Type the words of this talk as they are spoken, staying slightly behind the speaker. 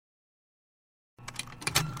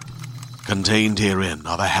Contained herein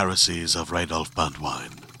are the heresies of Radolf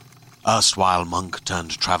Burntwine, erstwhile monk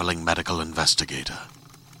turned traveling medical investigator.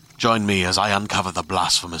 Join me as I uncover the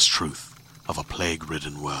blasphemous truth of a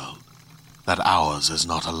plague-ridden world, that ours is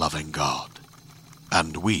not a loving God,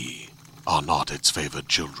 and we are not its favored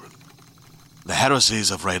children. The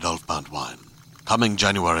heresies of Radolf Burntwine, coming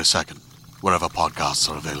January 2nd, wherever podcasts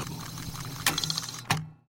are available.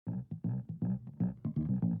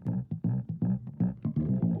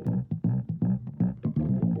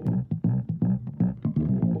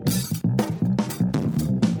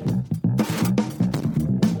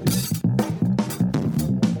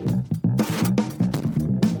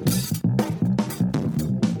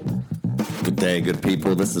 Hey, good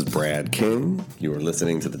people, this is Brad King. You are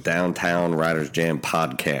listening to the Downtown Writers Jam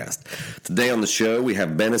podcast. Today on the show, we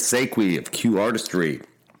have Ben Asaykwee of Q Artistry,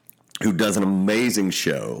 who does an amazing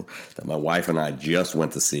show that my wife and I just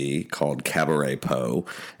went to see called Cabaret Poe.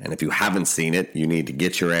 And if you haven't seen it, you need to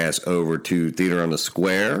get your ass over to Theater on the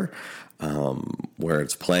Square, where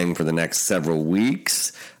it's playing for the next several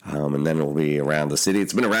weeks, and then it'll be around the city.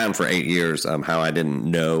 It's been around for 8 years. How I didn't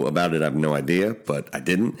know about it, I have no idea, but I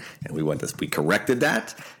didn't, and we corrected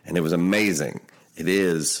that, and it was amazing. It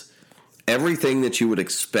is everything that you would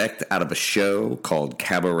expect out of a show called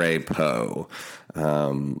Cabaret Poe.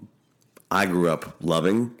 I grew up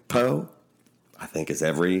loving Poe, I think, as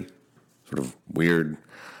every sort of weird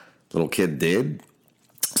little kid did.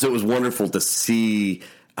 So it was wonderful to see.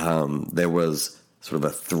 There was sort of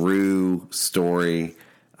a through story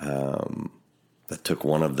that took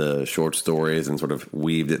one of the short stories and sort of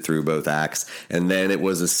weaved it through both acts. And then it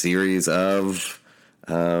was a series of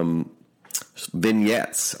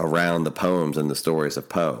vignettes around the poems and the stories of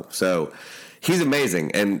Poe. So he's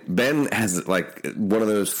amazing. And Ben has like one of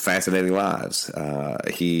those fascinating lives.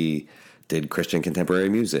 He did Christian contemporary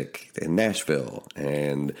music in Nashville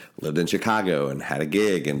and lived in Chicago and had a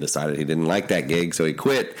gig and decided he didn't like that gig, so he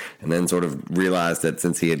quit, and then sort of realized that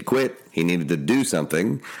since he had quit, he needed to do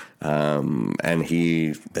something, and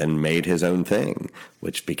he then made his own thing,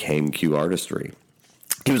 which became Q Artistry.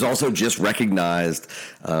 He was also just recognized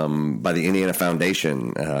by the Indiana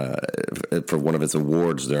Foundation for one of its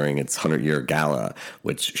awards during its 100-year gala,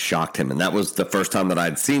 which shocked him. And that was the first time that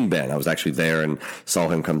I'd seen Ben. I was actually there and saw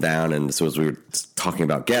him come down. And so as we were talking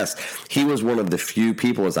about guests, he was one of the few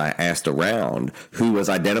people, as I asked around, who was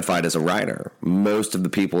identified as a writer. Most of the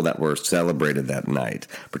people that were celebrated that night,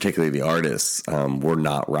 particularly the artists, were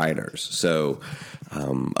not writers. So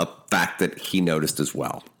a fact that he noticed as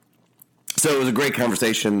well. So it was a great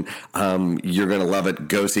conversation. You're going to love it.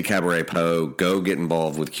 Go see Cabaret Poe. Go get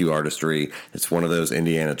involved with Q Artistry. It's one of those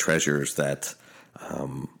Indiana treasures that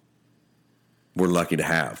we're lucky to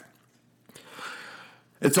have.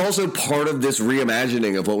 It's also part of this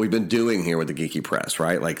reimagining of what we've been doing here with the Geeky Press,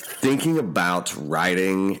 right? Like thinking about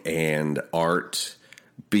writing and art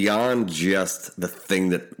beyond just the thing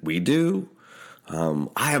that we do.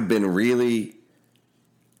 I have been really,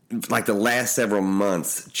 like the last several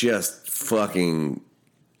months, just fucking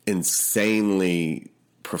insanely,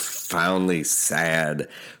 profoundly sad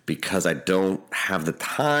because I don't have the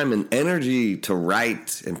time and energy to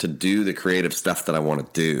write and to do the creative stuff that I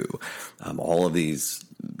want to do. All of these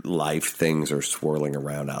life things are swirling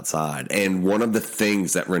around outside. And one of the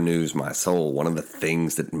things that renews my soul, one of the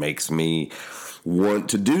things that makes me want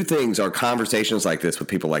to do things are conversations like this with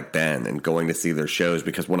people like Ben and going to see their shows,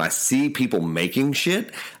 because when I see people making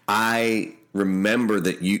shit, I remember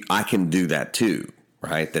that I can do that too,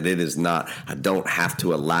 right? That it is not, I don't have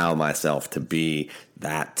to allow myself to be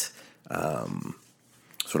that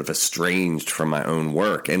sort of estranged from my own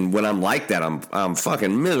work. And when I'm like that, I'm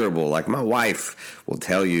fucking miserable. Like my wife will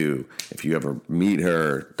tell you, if you ever meet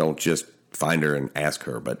her, don't just find her and ask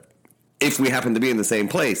her, but if we happen to be in the same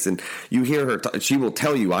place and you hear her, she will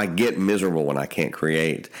tell you, I get miserable when I can't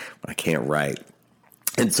create, when I can't write.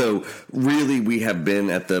 And so really we have been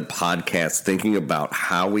at the podcast thinking about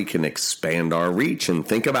how we can expand our reach and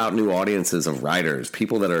think about new audiences of writers,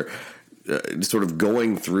 people that are sort of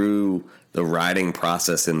going through the writing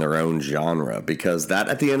process in their own genre, because that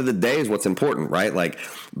at the end of the day is what's important, right? Like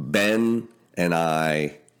Ben and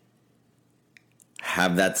I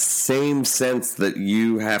have that same sense that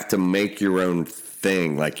you have to make your own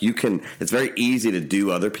thing. Like you can, it's very easy to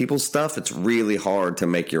do other people's stuff. It's really hard to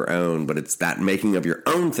make your own, but it's that making of your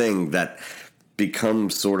own thing that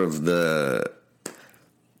becomes sort of the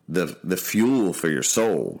fuel for your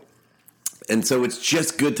soul. And so it's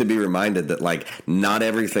just good to be reminded that, like, not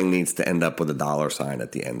everything needs to end up with a dollar sign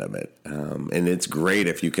at the end of it. And it's great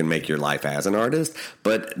if you can make your life as an artist.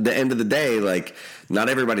 But at the end of the day, like, not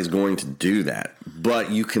everybody's going to do that.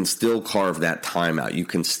 But you can still carve that time out. You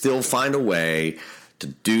can still find a way to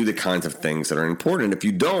do the kinds of things that are important. If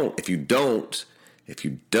you don't,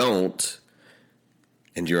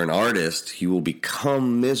 and you're an artist, you will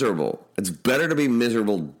become miserable. It's better to be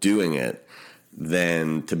miserable doing it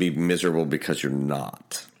than to be miserable because you're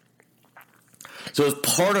not. So as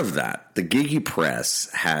part of that, the Geeky Press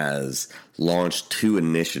has launched 2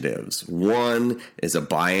 initiatives. One is a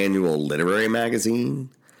biannual literary magazine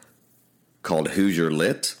called Hoosier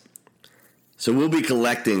Lit. So we'll be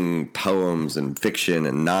collecting poems and fiction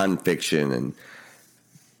and nonfiction and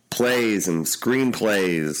plays and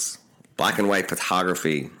screenplays, black and white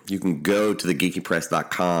photography. You can go to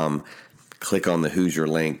thegeekypress.com, click on the Hoosier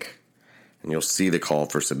link, and you'll see the call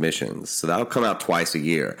for submissions. So that'll come out twice a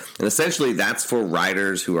year. And essentially that's for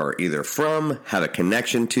writers who are either from, have a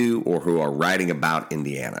connection to, or who are writing about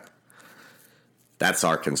Indiana. That's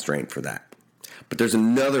our constraint for that. But there's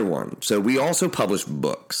another one. So we also publish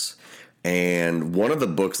books. And one of the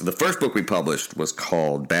books, the first book we published was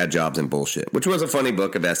called Bad Jobs and Bullshit, which was a funny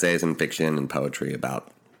book of essays and fiction and poetry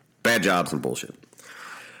about bad jobs and bullshit.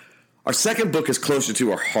 Our second book is closer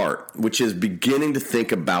to our heart, which is beginning to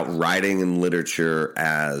think about writing and literature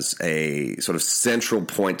as a sort of central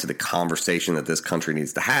point to the conversation that this country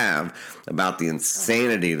needs to have about the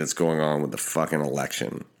insanity that's going on with the fucking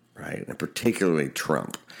election, right? And particularly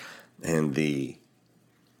Trump and the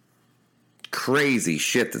crazy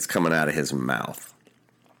shit that's coming out of his mouth.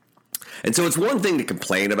 And so it's one thing to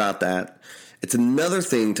complain about that. It's another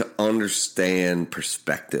thing to understand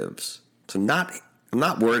perspectives. So I'm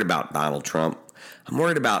not worried about Donald Trump. I'm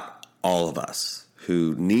worried about all of us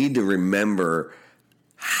who need to remember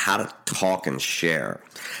how to talk and share.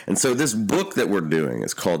 And so this book that we're doing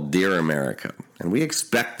is called Dear America. And we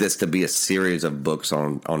expect this to be a series of books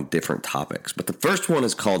on different topics. But the first one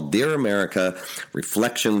is called Dear America,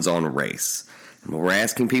 Reflections on Race. And what we're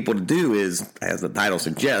asking people to do is, as the title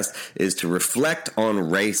suggests, is to reflect on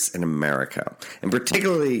race in America, and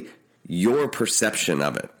particularly your perception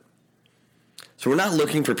of it. So we're not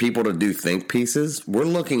looking for people to do think pieces. We're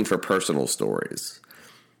looking for personal stories.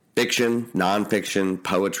 Fiction, nonfiction,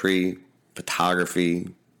 poetry, photography,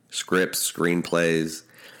 scripts, screenplays.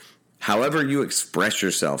 However you express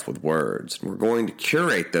yourself with words. We're going to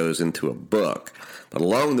curate those into a book. But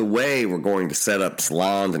along the way, we're going to set up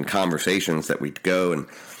salons and conversations that we go, and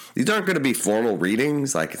these aren't going to be formal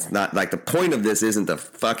readings. Like, it's not like the point of this isn't to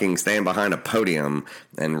fucking stand behind a podium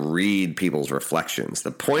and read people's reflections.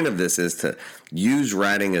 The point of this is to use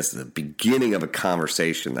writing as the beginning of a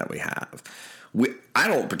conversation that we have. I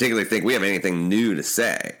don't particularly think we have anything new to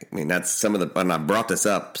say. I mean, that's some of the, and I brought this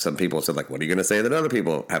up, some people said, like, what are you going to say that other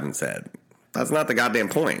people haven't said? That's not the goddamn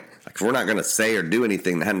point. Like, if we're not going to say or do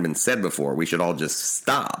anything that hadn't been said before, we should all just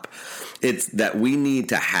stop. It's that we need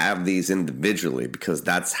to have these individually, because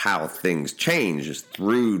that's how things change, is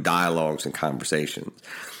through dialogues and conversations.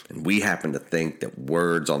 And we happen to think that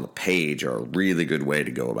words on the page are a really good way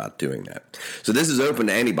to go about doing that. So this is open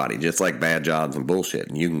to anybody, just like Bad Jobs and Bullshit.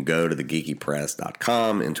 And you can go to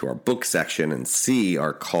thegeekypress.com into our book section and see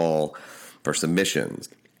our call for submissions.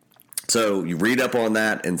 So you read up on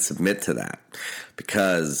that and submit to that,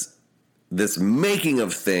 because this making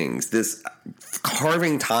of things, this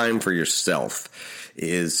carving time for yourself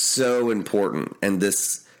is so important. And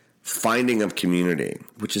this finding of community,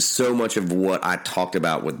 which is so much of what I talked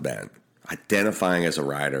about with Ben, identifying as a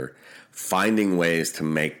writer, finding ways to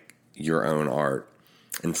make your own art,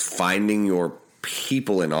 and finding your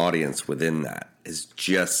people and audience within that is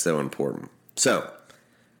just so important. So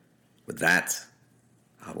with that,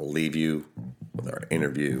 I will leave you with our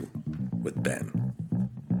interview with Ben.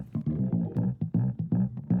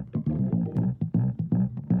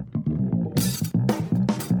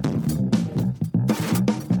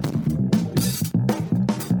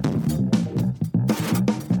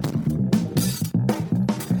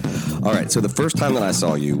 All right, so the first time that I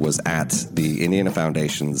saw you was at the Indiana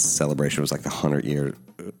Foundation's celebration. It was like the 100-year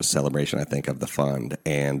celebration, I think, of the fund.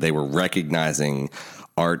 And they were recognizing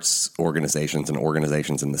arts organizations and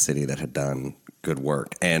organizations in the city that had done good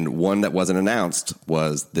work. And one that wasn't announced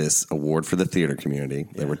was this award for the theater community.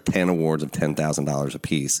 There were 10 awards of $10,000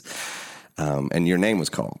 apiece. And your name was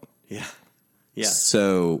called. Yeah. Yeah.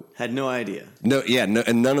 So had no idea. No,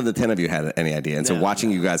 and none of the 10 of you had any idea. And so watching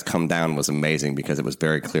you guys come down was amazing, because it was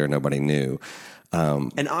very clear nobody knew.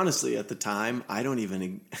 And honestly, at the time, I don't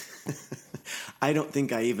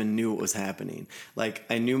think I even knew what was happening. Like,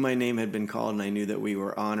 I knew my name had been called, and I knew that we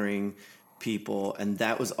were honoring people, and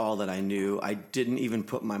that was all that I knew. I didn't even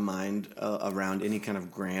put my mind around any kind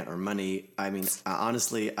of grant or money. I mean,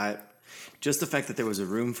 honestly, just the fact that there was a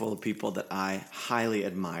room full of people that I highly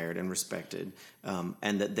admired and respected,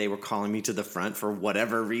 and that they were calling me to the front for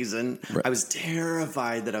whatever reason. Right. I was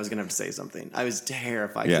terrified that I was going to have to say something. I was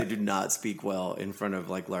terrified because I do not speak well in front of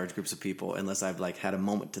like large groups of people unless I've like had a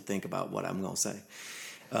moment to think about what I'm going to say.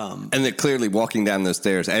 And that clearly walking down those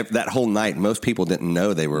stairs that whole night, most people didn't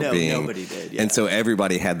know they were nobody did. Yeah. And so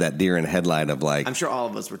everybody had that deer in headlight of like, I'm sure all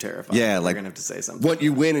of us were terrified. Yeah. We're like, going to have to say something. What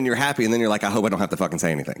you win and you're happy. And then you're like, I hope I don't have to fucking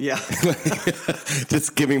say anything. Yeah.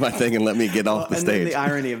 Just give me my thing and let me get off the stage. And then the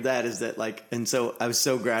irony of that is that like, and so I was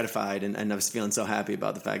so gratified and I was feeling so happy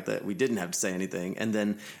about the fact that we didn't have to say anything. And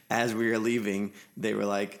then as we were leaving, they were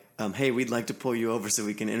like, hey, we'd like to pull you over so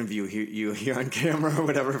we can interview you here on camera or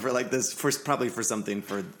whatever for like this, probably for something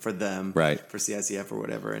for them, right? For CICF or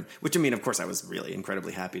whatever. And which I mean, of course, I was really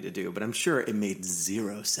incredibly happy to do, but I'm sure it made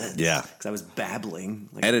zero sense. Yeah, because I was babbling.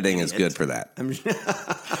 Like editing is good for that.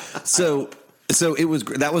 So it was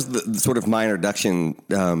that was the sort of my introduction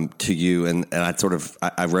to you, and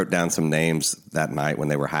I wrote down some names that night when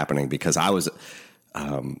they were happening because I was.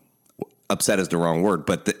 Upset is the wrong word,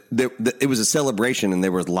 but it was a celebration, and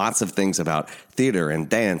there was lots of things about theater and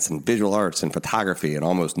dance and visual arts and photography, and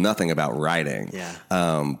almost nothing about writing. Yeah.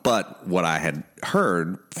 But what I had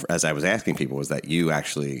heard as I was asking people was that you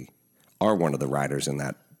actually are one of the writers in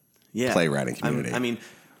that playwriting community.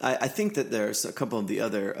 I think that there's a couple of the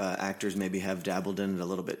other actors maybe have dabbled in it a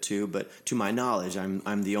little bit too, but to my knowledge,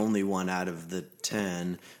 I'm the only one out of the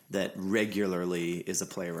 10 that regularly is a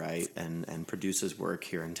playwright and produces work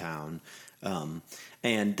here in town.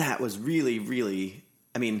 And that was really, really,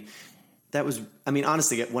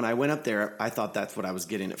 honestly, when I went up there, I thought that's what I was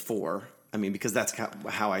getting it for. I mean, because that's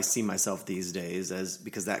how I see myself these days,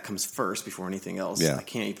 because that comes first before anything else. Yeah. I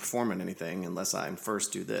can't perform at anything unless I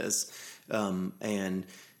first do this. And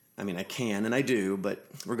I mean, I can and I do, but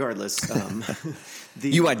regardless,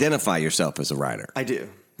 you identify yourself as a writer. I do.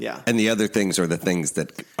 Yeah. And the other things are the things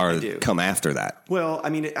that come after that. Well, I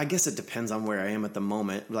mean, I guess it depends on where I am at the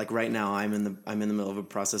moment. Like right now, I'm in the middle of a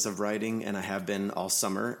process of writing, and I have been all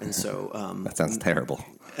summer, and so that sounds terrible.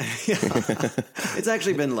 It's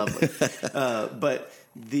actually been lovely,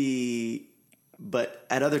 but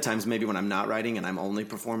at other times, maybe when I'm not writing and I'm only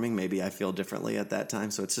performing, maybe I feel differently at that time.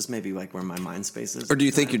 So it's just maybe like where my mind space is. Or do you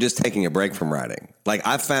think you're just taking a break from writing? Like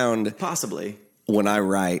I found possibly. When I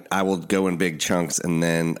write, I will go in big chunks and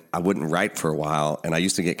then I wouldn't write for a while. And I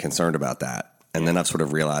used to get concerned about that. And then I've sort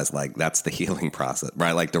of realized like that's the healing process,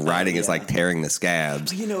 right? Like the writing is like tearing the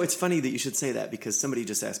scabs. You know, it's funny that you should say that because somebody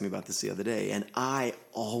just asked me about this the other day. And I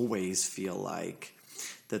always feel like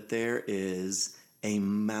that there is a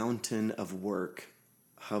mountain of work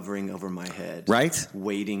hovering over my head, right?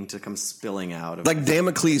 Waiting to come spilling out of like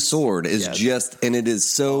Damocles' sword is and it is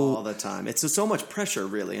so all the time. It's so much pressure,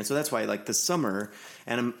 really, and so that's why, like this summer,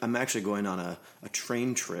 and I'm actually going on a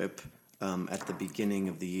train trip at the beginning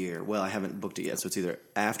of the year. Well, I haven't booked it yet, so it's either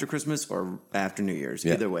after Christmas or after New Year's.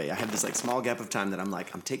 Yeah. Either way, I have this like small gap of time that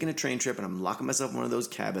I'm taking a train trip, and I'm locking myself in one of those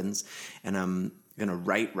cabins, and I'm gonna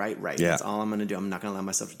write. Yeah. That's all I'm gonna do. I'm not gonna allow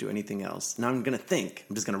myself to do anything else. Now I'm gonna think.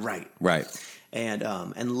 I'm just gonna write. Right.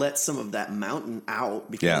 And let some of that mountain out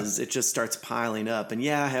because it just starts piling up. And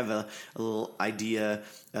I have a little idea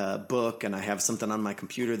book, and I have something on my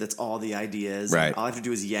computer that's all the ideas. Right. And all I have to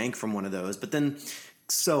do is yank from one of those. But then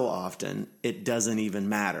so often it doesn't even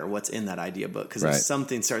matter what's in that idea book because if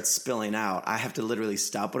something starts spilling out, I have to literally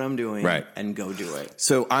stop what I'm doing and go do it.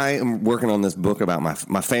 So I am working on this book about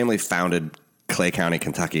my family founded Clay County,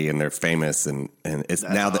 Kentucky, and they're famous, and it's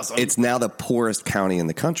that's now the poorest county in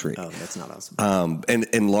the country. Oh, that's not awesome. And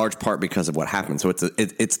in large part because of what happened. So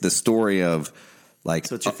it's the story of like.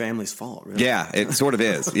 So it's your family's fault, really. Yeah, it sort of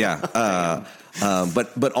is. Yeah.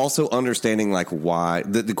 But also understanding like why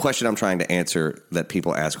the question I'm trying to answer that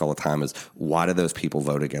people ask all the time is why do those people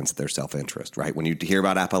vote against their self-interest, right? When you hear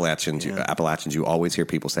about Appalachians, you always hear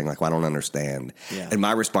people saying like, well, I don't understand. Yeah. And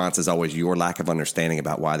my response is always your lack of understanding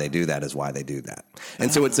about why they do that is why they do that.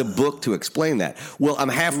 And so it's a book to explain that. Well, I'm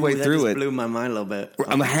halfway through it. Blew my mind a little bit.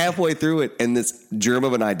 I'm halfway through it and this germ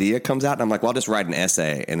of an idea comes out and I'm like, well, I'll just write an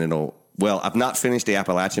essay and I've not finished the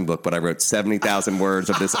Appalachian book, but I wrote 70,000 words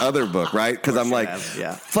of this other book, right? Because I'm like,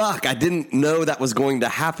 fuck, I didn't know that was going to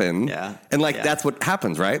happen. Yeah. And that's what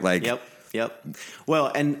happens, right? Like, Yep.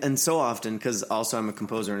 Well, and so often, because also I'm a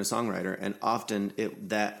composer and a songwriter, and often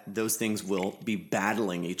those things will be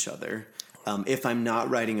battling each other. If I'm not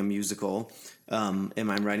writing a musical, am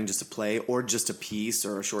I writing just a play or just a piece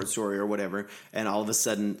or a short story or whatever? And all of a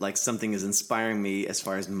sudden, like something is inspiring me as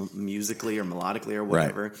far as musically or melodically or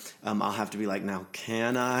whatever. Right. I'll have to be like, now,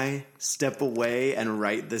 can I step away and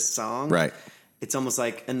write this song? Right. It's almost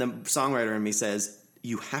like, and the songwriter in me says,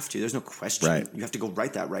 you have to. There's no question. Right. You have to go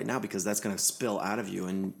write that right now because that's going to spill out of you,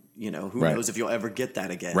 and who right. knows if you'll ever get that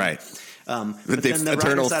again. Right. But then the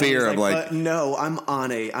eternal fear of like, no,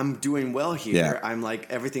 I'm doing well here. Yeah. I'm like,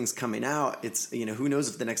 everything's coming out. It's who knows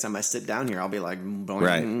if the next time I sit down here, I'll be like, boing,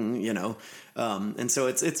 right. and so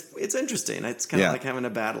it's interesting. It's kind of like having to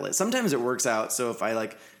battle it. Sometimes it works out. So if I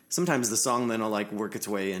sometimes the song then will like work its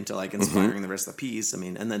way into like inspiring the rest of the piece. I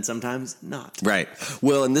mean, and then sometimes not. Right.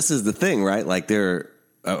 Well, and this is the thing, right? Like I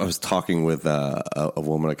was talking with a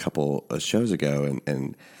woman a couple of shows ago,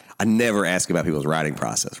 and I never ask about people's writing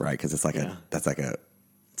process, right? Because it's like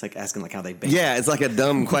it's like asking like how they bake. Yeah, it's like a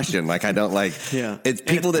dumb question. Like I don't like. Yeah, it's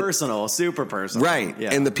people personal, super personal. Right.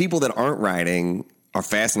 Yeah. And the people that aren't writing are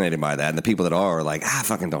fascinated by that, and the people that are like, I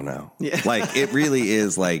fucking don't know. Yeah. Like it really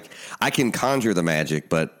is like I can conjure the magic,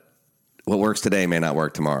 but what works today may not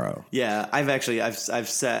work tomorrow. Yeah, I've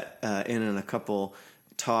sat in a couple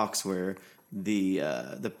talks where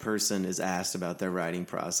the person is asked about their writing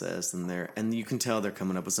process, and you can tell they're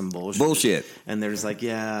coming up with some bullshit. And they're just like,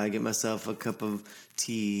 yeah, I get myself a cup of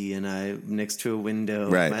tea and I next to a window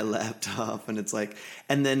with my laptop, and it's like,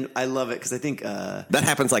 and then I love it because I think that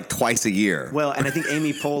happens like twice a year. Well, and I think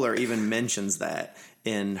Amy Poehler even mentions that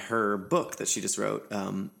in her book that she just wrote.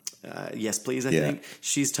 Yes, please. I think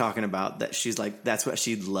she's talking about that. She's like, that's what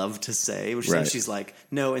she'd love to say. Which she's like,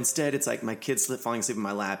 no, instead it's like my kid's falling asleep in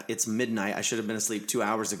my lap. It's midnight. I should have been asleep 2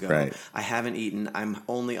 hours ago. Right. I haven't eaten. I'm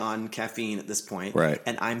only on caffeine at this point. Right.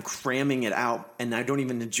 And I'm cramming it out and I don't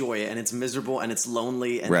even enjoy it. And it's miserable and it's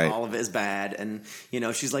lonely and all of it is bad. And,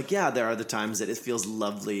 she's like, yeah, there are the times that it feels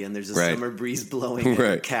lovely and there's a summer breeze blowing in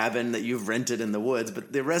a cabin that you've rented in the woods.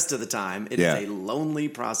 But the rest of the time, it is a lonely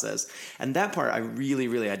process. And that part I really,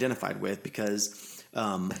 really identified with because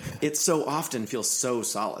it so often feels so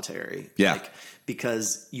solitary. Yeah. Like,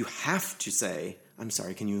 because you have to say, I'm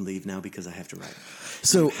sorry, can you leave now because I have to write?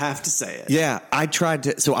 So you have to say it. Yeah,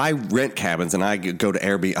 I rent cabins and I go to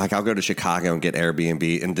Airbnb. Like I'll go to Chicago and get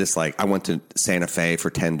Airbnb and just like I went to Santa Fe for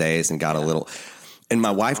 10 days and got a little. And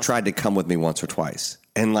my wife tried to come with me once or twice,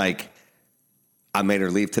 and like I made her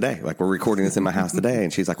leave today. Like we're recording this in my house today,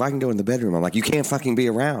 and she's like, "Well, I can go in the bedroom." I'm like, "You can't fucking be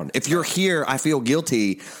around. If you're here, I feel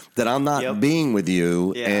guilty that I'm not being with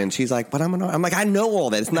you." Yeah. And she's like, "But I'm like, I know all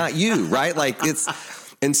that. It's not you, right? Like it's."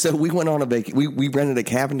 And so we went on a vacation. We rented a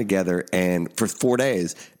cabin together, and for 4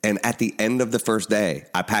 days. And at the end of the first day,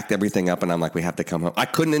 I packed everything up, and I'm like, "We have to come home." I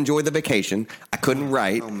couldn't enjoy the vacation. I couldn't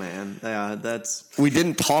write. Oh man, yeah, We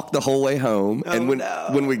didn't talk the whole way home. Oh, and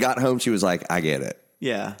when we got home, she was like, "I get it."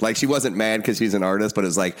 Yeah. Like she wasn't mad because she's an artist, but it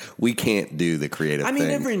was like, we can't do the creative thing.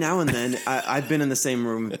 Every now and then I've been in the same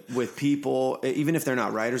room with people, even if they're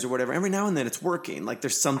not writers or whatever, every now and then it's working. Like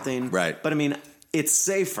there's something. Right. But it's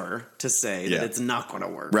safer to say that it's not going to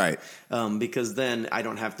work. Right. Because then I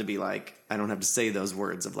don't have to be like, I don't have to say those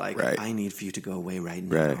words of like, I need for you to go away right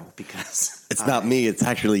now because it's not me. It's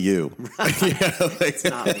actually you. It's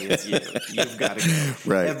not me. It's you. You've got to go.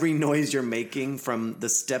 Right. Every noise you're making, from the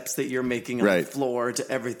steps that you're making on the floor to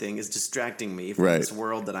everything, is distracting me from this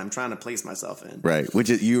world that I'm trying to place myself in. Right. Which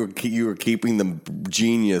is you are keeping the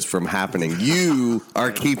genius from happening. You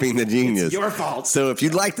are keeping the genius. It's your fault. So if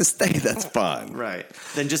you'd like to stay, that's fine. Right.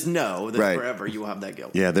 Then just know that forever you will have that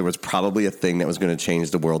guilt. Yeah, there was probably a thing that was going to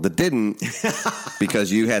change the world that didn't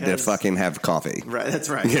because you had to fucking have coffee. Right. That's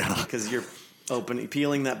right. Yeah. Because you're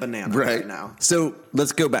peeling that banana right now. So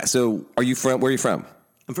let's go back. So where are you from?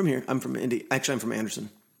 I'm from here. I'm from Indy. Actually, I'm from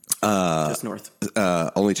Anderson. Just north.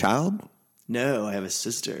 Only child? No, I have a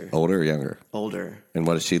sister. Older or younger? Older. And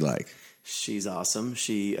what is she like? She's awesome.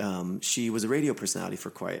 She was a radio personality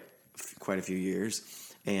for quite a few years,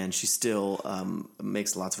 and she still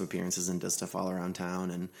makes lots of appearances and does stuff all around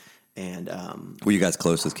town. And were you guys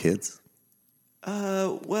close as kids?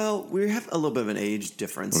 Well, we have a little bit of an age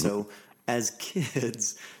difference, so as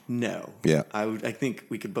kids, no. Yeah. I think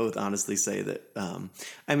we could both honestly say that.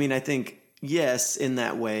 I think yes, in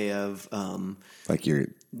that way of like you're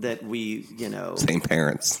that we, same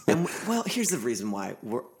parents. And well, here's the reason why.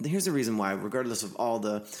 Regardless of all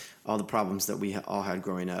the problems that we all had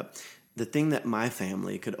growing up, the thing that my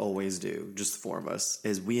family could always do, just the four of us,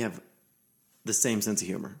 is we have the same sense of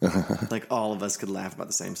humor. Like all of us could laugh about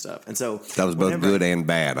the same stuff. And so that was both good and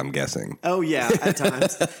bad, I'm guessing. Oh yeah, at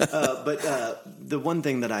times. But the one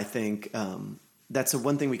thing that I think, that's the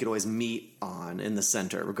one thing we could always meet on in the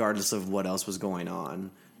center, regardless of what else was going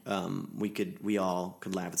on. we all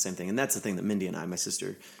could laugh at the same thing. And that's the thing that Mindy and I, my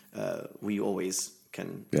sister, we always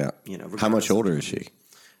can. Yeah. You know. How much older is she?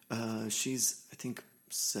 She's, I think,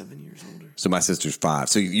 7 years older. So my sister's 5.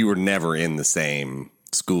 So you were never in the same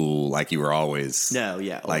school, like you were always. No,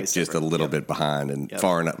 yeah, always like just separate. a little bit behind, and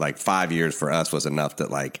far enough. Like 5 years for us was enough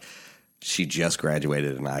that like she just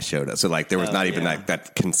graduated and I showed up. So like there was not even like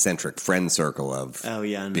that concentric friend circle of. Oh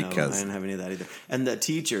yeah, no, because I didn't have any of that either. And the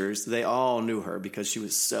teachers, they all knew her because she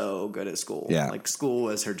was so good at school. Yeah, like school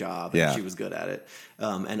was her job. Yeah, and she was good at it.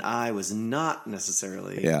 And I was not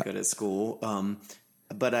necessarily good at school.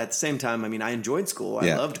 But at the same time, I mean, I enjoyed school.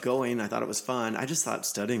 I loved going. I thought it was fun. I just thought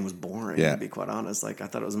studying was boring, to be quite honest. Like, I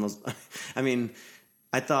thought it was the most... I mean,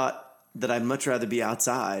 I thought that I'd much rather be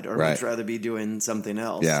outside or much rather be doing something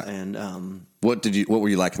else. Yeah. And what were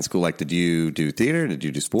you like in school? Like, did you do theater? Did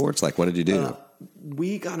you do sports? Like, what did you do?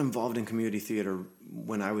 We got involved in community theater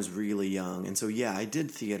when I was really young. And so, yeah, I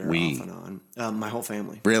did theater off and on. My whole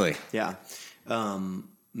family. Really? Yeah.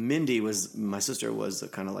 Mindy my sister was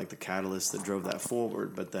kind of like the catalyst that drove that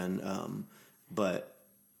forward, but then, but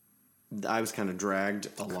I was kind of dragged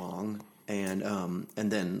along and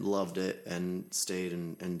then loved it and stayed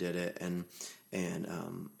and did it.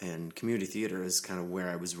 And community theater is kind of where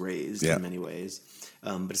I was raised in many ways.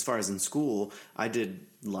 But as far as in school, I did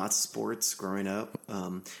lots of sports growing up.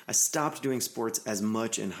 I stopped doing sports as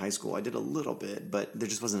much in high school. I did a little bit, but there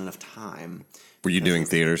just wasn't enough time. Were you doing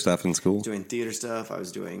theater stuff in school? Doing theater stuff. I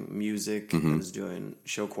was doing music. Mm-hmm. I was doing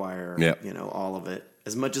show choir. You know, all of it,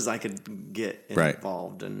 as much as I could get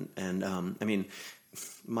involved. And I mean,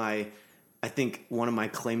 I think one of my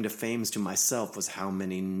claim to fames to myself was how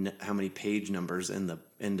many page numbers in the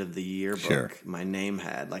end of the yearbook my name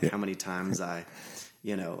had. Like how many times I.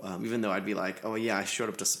 You know, even though I'd be like, oh, yeah, I showed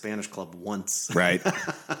up to Spanish club once. Right.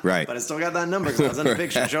 But I still got that number because I was in the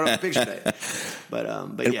picture. I showed up picture day.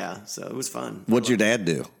 But yeah, so it was fun. What'd your dad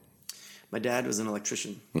do? My dad was an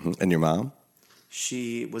electrician. Mm-hmm. And your mom?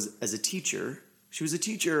 She was as a teacher. She was a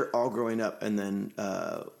teacher all growing up. And then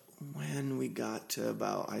when we got to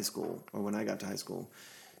about high school, or when I got to high school,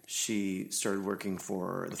 she started working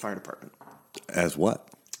for the fire department. As what?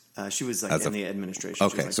 She was like in the administration.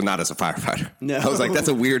 Okay, like, so not as a firefighter. No. I was like, that's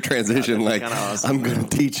a weird transition. Like, awesome. I'm going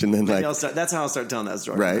to teach, and then like... that's how I'll start telling that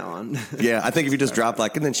story from now on. Yeah, I think if you just drop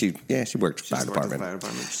like... And then she worked for fire department. Fire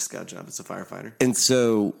department. She's got a job as a firefighter. And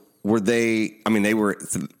so were they... I mean, they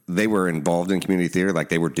were involved in community theater? Like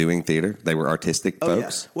they were doing theater? They were artistic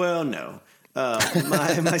folks? Yeah. Well, no.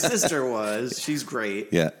 My sister was. She's great.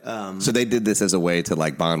 Yeah. So they did this as a way to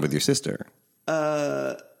like bond with your sister?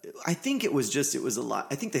 I think it was a lot.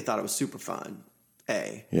 I think they thought it was super fun.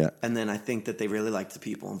 Yeah. And then I think that they really liked the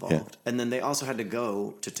people involved. Yeah. And then they also had to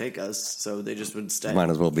go to take us, so they just would stay.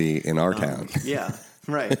 Might as well be in our town. Yeah,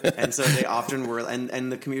 right. And so they often were,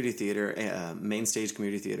 and the community theater, main stage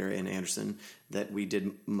community theater in Anderson that we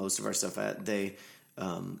did most of our stuff at, they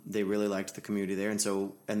really liked the community there. And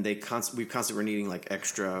so, and we constantly were needing like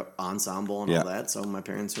extra ensemble and all that. So my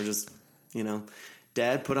parents were just, you know,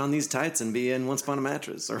 Dad, put on these tights and be in Once Upon a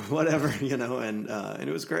Mattress or whatever, you know, and it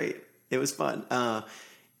was great. It was fun.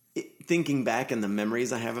 Thinking back and the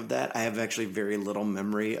memories I have of that, I have actually very little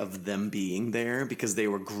memory of them being there because they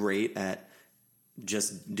were great at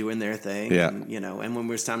just doing their thing. Yeah. And, you know, and when it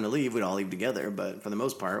was time to leave, we'd all leave together. But for the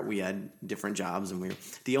most part, we had different jobs, and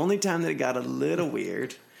the only time that it got a little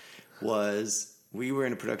weird was we were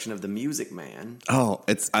in a production of The Music Man. Oh,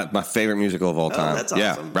 it's my favorite musical of all time. That's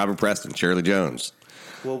awesome. Yeah, Robert Preston, Shirley Jones.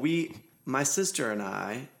 Well, my sister and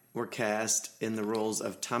I were cast in the roles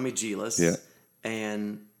of Tommy Giles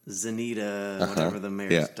and Zanita, whatever the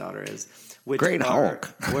mayor's daughter is. Which Great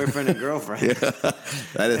Hulk. Boyfriend and girlfriend.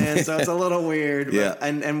 And so it's a little weird. But,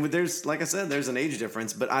 and there's, like I said, there's an age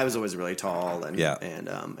difference, but I was always really tall.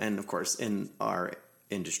 And of course, in our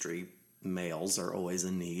industry, males are always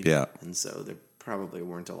in need. Yeah. And so there probably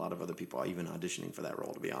weren't a lot of other people even auditioning for that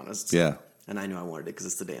role, to be honest. So. Yeah. And I knew I wanted it because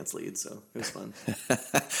it's the dance lead, so it was fun.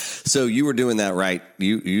 So you were doing that, right?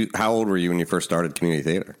 You how old were you when you first started community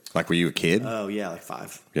theater? Like, were you a kid? Oh, yeah, like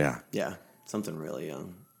 5. Yeah. Yeah, something really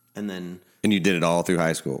young. And you did it all through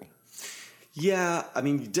high school? Yeah, I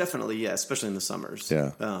mean, definitely, yeah, especially in the summers.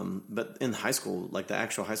 Yeah. But in high school, like the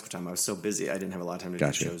actual high school time, I was so busy, I didn't have a lot of time to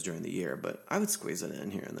do shows during the year, but I would squeeze it in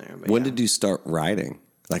here and there. But when did you start writing?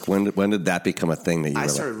 Like when did that become a thing that you? I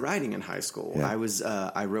started writing in high school.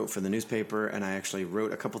 Yeah. I wrote for the newspaper, and I actually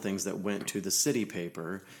wrote a couple things that went to the city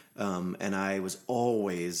paper. And I was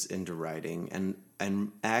always into writing.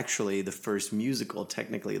 And actually, the first musical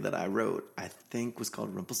technically that I wrote, I think, was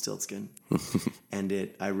called Rumpelstiltskin.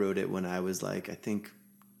 And I wrote it when I was like, I think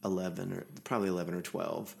 11 or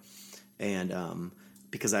 12. And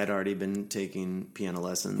because I'd already been taking piano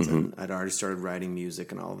lessons and I'd already started writing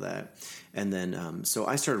music and all of that. And then, so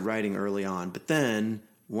I started writing early on. But then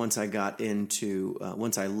once I got into,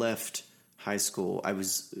 once I left high school, I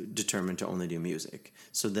was determined to only do music.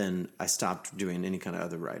 So then I stopped doing any kind of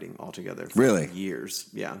other writing altogether for years.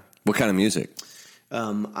 Yeah. What kind of music?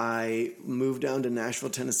 I moved down to Nashville,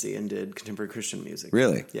 Tennessee, and did contemporary Christian music.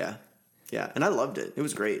 Really? Yeah. Yeah. And I loved it. It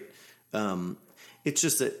was great. It's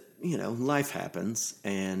just that, life happens,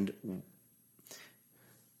 and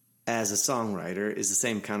as a songwriter is the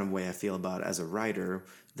same kind of way I feel about it as a writer.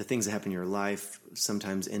 The things that happen in your life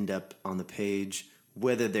sometimes end up on the page,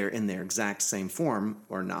 whether they're in their exact same form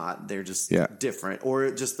or not. They're just different,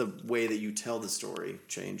 or just the way that you tell the story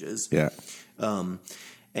changes. Yeah.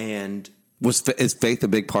 And is faith a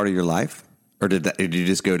big part of your life, or did you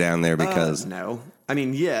just go down there because? No. I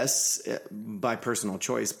mean, yes, by personal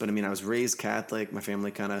choice, but I mean, I was raised Catholic, my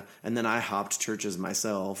family and then I hopped churches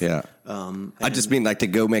myself. Yeah. I just mean like to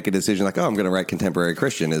go make a decision like, I'm going to write contemporary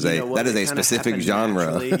Christian that is a specific genre.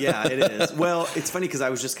 Naturally. Yeah, it is. Well, it's funny because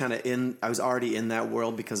I was just I was already in that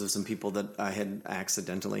world because of some people that I had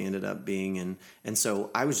accidentally ended up being in. And so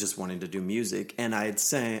I was just wanting to do music, and I had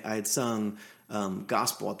sung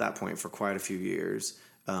gospel at that point for quite a few years.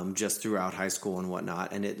 Just throughout high school and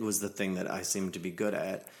whatnot. And it was the thing that I seemed to be good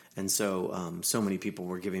at. And so, so many people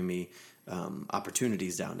were giving me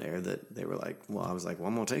opportunities down there that they were like, well, I was like, well,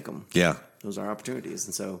 I'm going to take them. Yeah. Those are opportunities.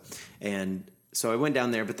 And so I went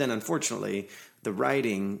down there, but then unfortunately the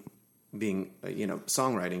writing being,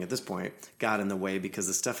 songwriting at this point got in the way because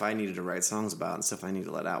the stuff I needed to write songs about and stuff I needed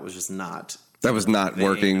to let out was just not. That was not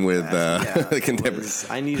working with contemporary.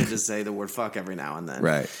 I needed to say the word fuck every now and then.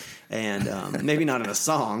 Right. And maybe not in a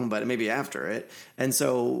song, but maybe after it. And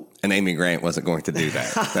so... And Amy Grant wasn't going to do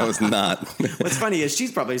that. That was not... What's funny is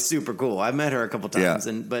she's probably super cool. I've met her a couple times.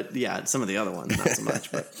 Yeah. But some of the other ones, not so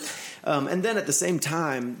much. But and then at the same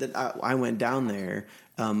time that I went down there...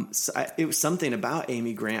 it was something about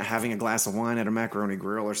Amy Grant having a glass of wine at a macaroni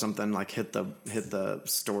grill or something like hit the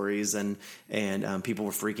stories and people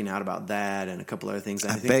were freaking out about that and a couple other things.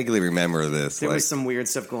 And I vaguely remember this. There was some weird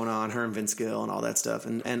stuff going on, her and Vince Gill and all that stuff.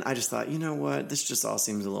 And I just thought, you know what, this just all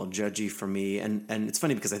seems a little judgy for me. And it's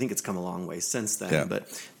funny because I think it's come a long way since then. Yeah.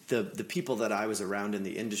 But the people that I was around in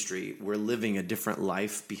the industry were living a different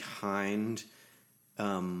life behind.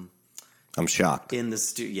 I'm shocked. In the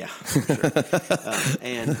studio, yeah. Sure.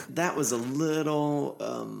 And that was a little,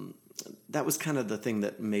 that was kind of the thing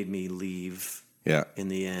that made me leave in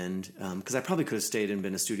the end. Because I probably could have stayed and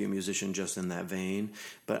been a studio musician just in that vein,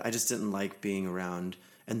 but I just didn't like being around.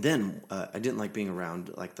 And then I didn't like being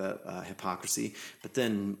around like the hypocrisy. But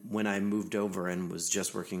then when I moved over and was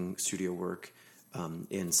just working studio work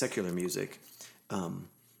in secular music,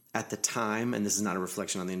 at the time, and this is not a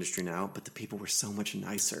reflection on the industry now, but the people were so much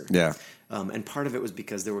nicer. Yeah. And part of it was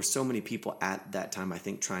because there were so many people at that time, I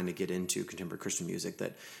think, trying to get into contemporary Christian music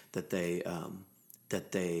that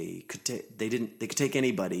they could take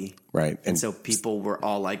anybody. Right. And so people were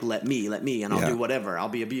all like, let me, and I'll do whatever. I'll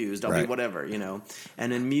be abused. I'll be whatever,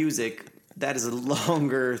 And in music, that is a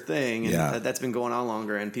longer thing. And that's been going on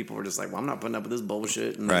longer. And people were just like, well, I'm not putting up with this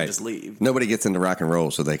bullshit. And they just leave. Nobody gets into rock and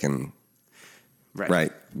roll so they can...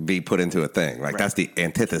 Right. Be put into a thing. Like that's the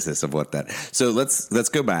antithesis of what that. So let's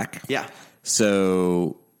go back. Yeah.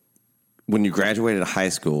 So when you graduated high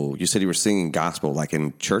school, you said you were singing gospel like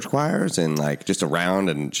in church choirs and like just around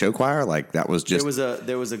and show choir. Like that was just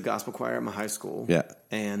there was a gospel choir at my high school. Yeah.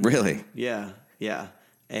 And really. Yeah.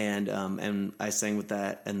 And I sang with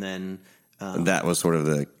that, and then. And that was sort of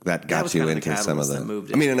that got you into some of the.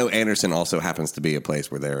 I mean, I know Anderson also happens to be a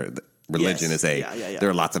place where religion is there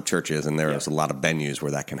are lots of churches and there's a lot of venues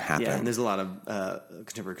where that can happen. Yeah, and there's a lot of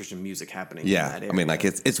contemporary Christian music happening. Yeah, in that area. I mean, like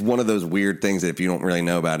it's one of those weird things that if you don't really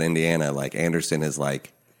know about Indiana, like Anderson is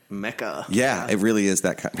like Mecca. Yeah, it really is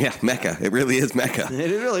that kind. Yeah, Mecca. It really is Mecca.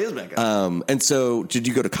 It really is Mecca. And so, did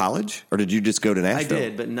you go to college, or did you just go to Nashville? I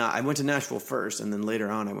did, but not. I went to Nashville first, and then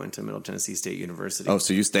later on, I went to Middle Tennessee State University. Oh,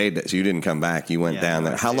 so you stayed. So you didn't come back. You went down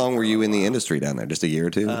there. How long were you in the industry down there? Just a year or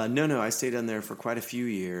two? No. I stayed down there for quite a few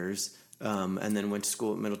years, and then went to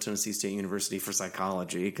school at Middle Tennessee State University for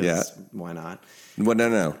psychology. Because why not? Well,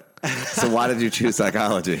 no. So why did you choose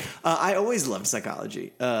psychology? I always loved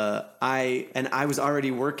psychology. I was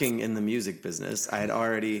already working in the music business.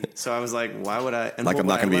 So I was like, why would I? And like I'm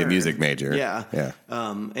not going to be a music major. Yeah.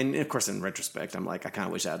 And of course, in retrospect, I'm like, I kind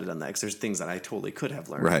of wish I had done that because there's things that I totally could have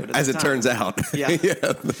learned. Right. As it turns out. Yeah.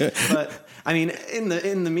 But I mean, in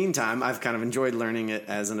the meantime, I've kind of enjoyed learning it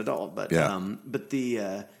as an adult. But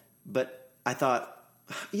but I thought,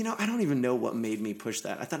 I don't even know what made me push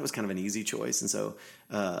that. I thought it was kind of an easy choice. And so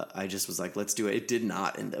I just was like, let's do it. It did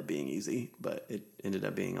not end up being easy, but it ended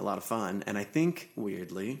up being a lot of fun. And I think,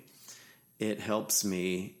 weirdly, it helps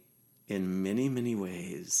me in many, many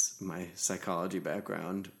ways, my psychology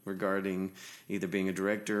background regarding either being a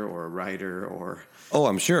director or a writer or... Oh,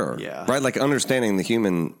 I'm sure. Yeah. Right? Like understanding the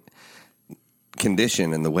human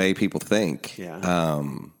condition and the way people think. Yeah.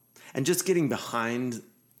 And just getting behind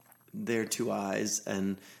their two eyes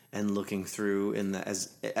and looking through in the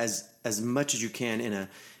as much as you can in a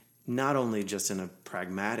not only just in a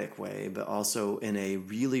pragmatic way, but also in a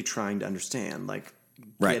really trying to understand, like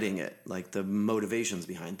getting it, like the motivations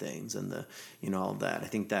behind things and the all of that. I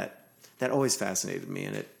think that always fascinated me,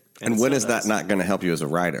 and when is that not going to help you as a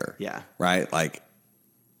writer? Yeah, right. Like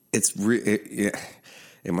it's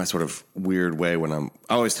in my sort of weird way when I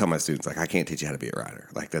always tell my students, like, I can't teach you how to be a writer.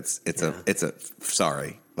 Like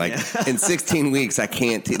sorry. Like in 16 weeks, I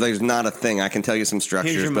can't, there's not a thing. I can tell you some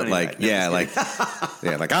structures, but like,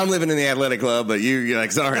 like I'm living in the athletic club, but you're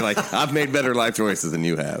like, sorry, like I've made better life choices than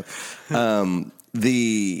you have.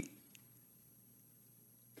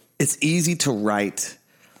 It's easy to write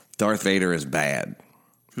Darth Vader is bad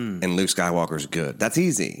and Luke Skywalker is good. That's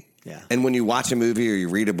easy. Yeah. And when you watch a movie or you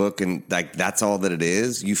read a book and like that's all that it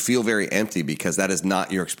is, you feel very empty because that is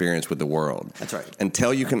not your experience with the world. That's right.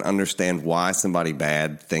 Until you can understand why somebody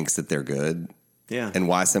bad thinks that they're good. Yeah. And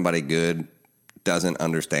why somebody good doesn't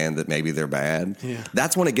understand that maybe they're bad. Yeah.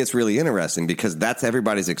 That's when it gets really interesting because that's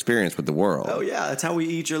everybody's experience with the world. Oh yeah, that's how we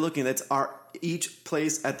each are looking. That's each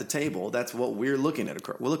place at the table. That's what we're looking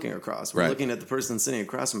at. We're looking across. We're looking at the person sitting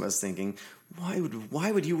across from us, thinking, "Why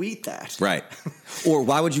would you eat that?" Right. Or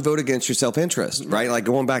why would you vote against your self-interest? Right. Like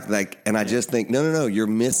going back, and I just think, no, you're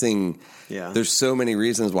missing. Yeah. There's so many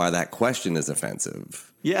reasons why that question is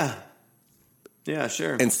offensive. Yeah. Yeah,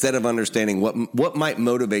 sure. Instead of understanding what might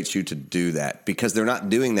motivate you to do that, because they're not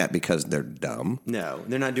doing that because they're dumb. No,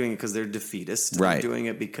 they're not doing it because they're defeatist. Right. They're doing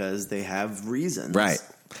it because they have reasons. Right.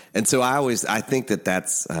 And so I think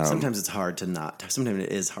that's... sometimes it's hard to not... Sometimes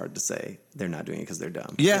it is hard to say they're not doing it because they're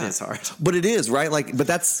dumb. Yeah. It is hard. But it is, right? Like, but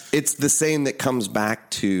it's the same that comes back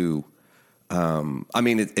to...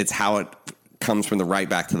 it's how it comes from the right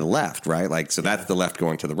back to the left, right? Like, so that's the left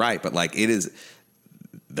going to the right. But like, it is...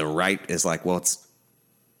 The right is like, well,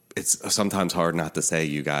 it's sometimes hard not to say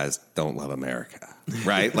you guys don't love America,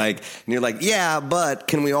 right? Like, and you're like, yeah, but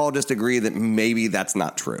can we all just agree that maybe that's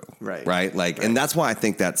not true? Right. Right? Like, and that's why I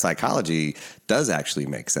think that psychology does actually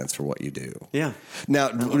make sense for what you do. Yeah.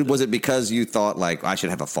 Now, was it because you thought like I should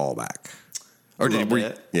have a fallback? Or did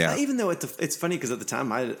you? Yeah. Even though it's funny because at the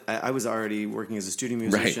time I was already working as a studio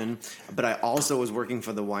musician, but I also was working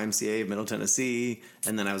for the YMCA of Middle Tennessee,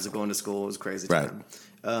 and then I was going to school. It was a crazy time.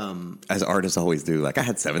 As artists always do. Like I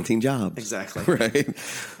had 17 jobs. Exactly. Right.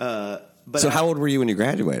 But how old were you when you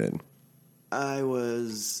graduated? I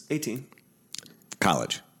was 18.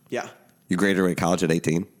 College. Yeah. You graduated college at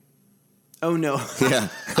 18? Oh, no. Yeah.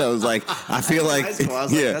 I was like, I feel like... High school. I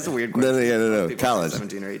was like, that's a weird question. No. College.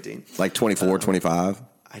 17 or 18. Like 24, 25?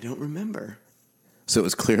 I don't remember. So it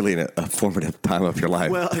was clearly a formative time of your life.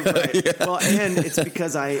 Well, right. Yeah. Well, and it's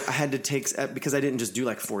because I had to take... Because I didn't just do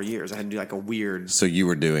like 4 years. I had to do like a weird... So you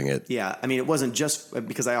were doing it... Yeah. I mean, it wasn't just...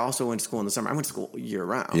 Because I also went to school in the summer. I went to school year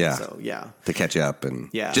round. Yeah. So, yeah. To catch up and...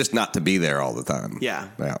 Yeah. Just not to be there all the time. Yeah.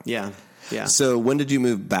 Yeah. So when did you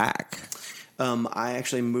move back? I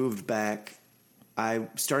actually moved back... I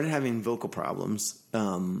started having vocal problems,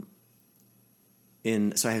 so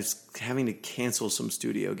I was having to cancel some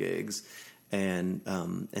studio gigs, and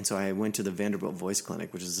so I went to the Vanderbilt Voice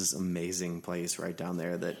Clinic, which is this amazing place right down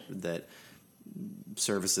there that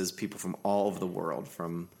services people from all over the world,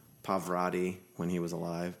 from Pavarotti when he was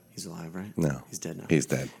alive. He's alive, right? No. He's dead now. He's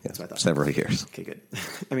dead. Yeah. That's what I thought. Several years. Okay, good.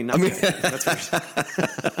 I mean, good. That's right.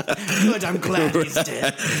 Good, I'm glad he's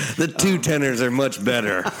dead. The two tenors are much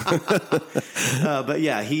better. But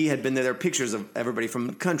yeah, he had been there. There are pictures of everybody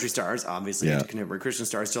from country stars, obviously, to contemporary Christian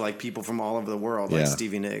stars, to like people from all over the world, like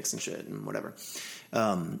Stevie Nicks and shit and whatever.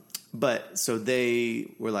 But so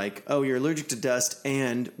they were like, oh, you're allergic to dust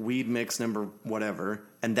and weed mix number whatever.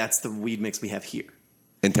 And that's the weed mix we have here.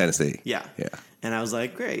 In Tennessee. Yeah. Yeah. And I was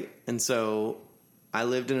like, great. And so I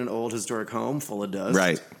lived in an old historic home full of dust.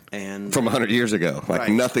 Right. And from 100 years ago. Like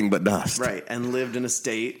nothing but dust. Right. And lived in a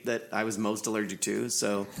state that I was most allergic to.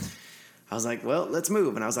 So I was like, well, let's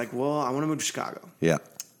move. And I was like, well, I want to move to Chicago. Yeah.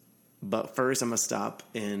 But first I'm going to stop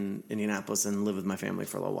in Indianapolis and live with my family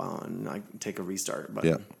for a little while and like take a restart button.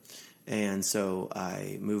 Yeah. And so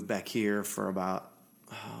I moved back here for about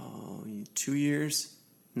 2 years,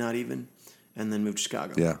 not even, and then moved to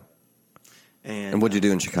Chicago. Yeah. And what'd you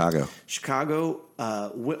do in Chicago? Chicago,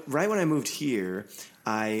 right when I moved here,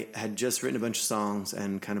 I had just written a bunch of songs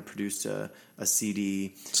and kind of produced a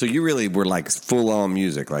CD. So you really were like full on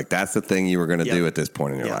music. Like that's the thing you were going to do at this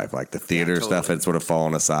point in your life. Like the theater stuff had sort of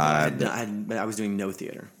fallen aside. I was doing no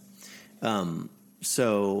theater.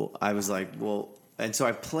 So I was like, well, and so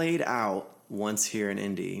I played out once here in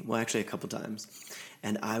Indy. Well, actually a couple times.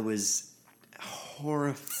 And I was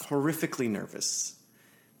horrifically nervous,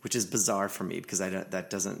 which is bizarre for me because that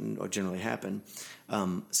doesn't generally happen.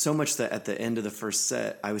 So much that at the end of the first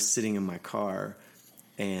set, I was sitting in my car,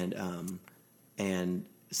 and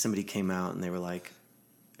somebody came out and they were like,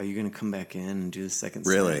 "Are you going to come back in and do the second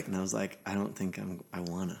set?" And I was like, "I don't think I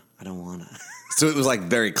wanna. I don't wanna." So it was like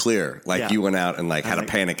very clear, like you went out and like had a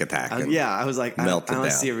panic attack. I was like, I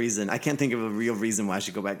don't see a reason. I can't think of a real reason why I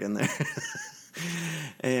should go back in there.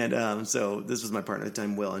 And so this was my partner at the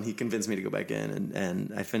time, Will, and he convinced me to go back in,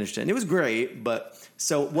 and I finished it. And it was great, but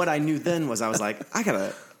so what I knew then was I was like, I got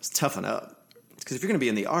to toughen up. Because if you're going to be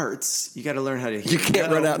in the arts, you got to learn how to hear. You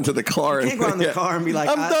can't run out into the car. You can't go out in the car and be like,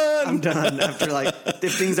 I'm done. After like,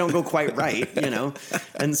 if things don't go quite right, you know?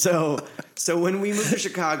 And so when we moved to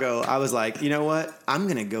Chicago, I was like, you know what? I'm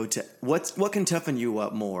going to go to, what can toughen you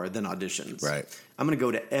up more than auditions? Right. I'm going to go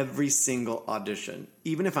to every single audition.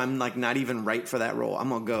 Even if I'm like not even right for that role, I'm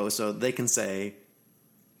going to go so they can say,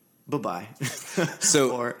 bye-bye.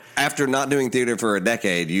 So after not doing theater for a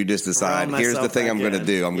decade, you just decide, here's the thing I'm going to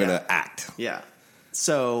do. I'm going to act. Yeah.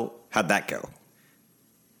 So how'd that go?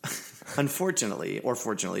 Unfortunately, or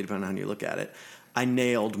fortunately, depending on how you look at it, I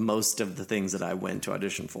nailed most of the things that I went to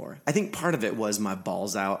audition for. I think part of it was my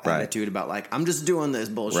balls out attitude about like, I'm just doing this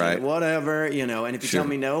bullshit, whatever, you know, and if you tell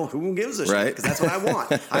me no, who gives a shit? Because that's what I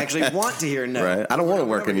want. I actually want to hear no. Right. I don't want to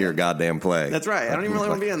work in your goddamn play. That's right. I don't even really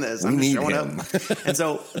want to be in this. I'm just showing up. And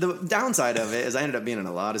so the downside of it is I ended up being in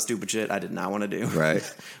a lot of stupid shit I did not want to do.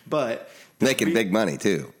 Right. But making big money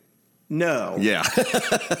too. No. Yeah.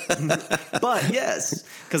 But yes,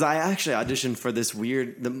 because I actually auditioned for this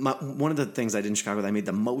weird, one of the things I did in Chicago that I made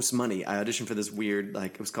the most money, I auditioned for this weird,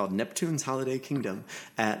 like it was called Neptune's Holiday Kingdom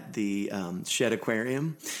at the Shed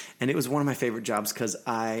Aquarium. And it was one of my favorite jobs because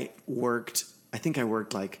I think I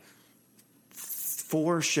worked like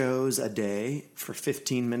 4 shows a day for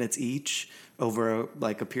 15 minutes each over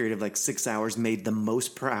like a period of like 6 hours, made the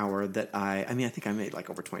most per hour that I think I made like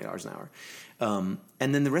over $20 an hour.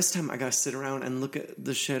 And then the rest of the time I got to sit around and look at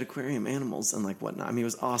the Shed Aquarium animals and like whatnot. I mean, it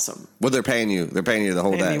was awesome. Well, they're paying you the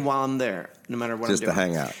whole day. Paying me while I'm there, no matter what I'm doing. Just to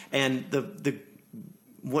hang out. And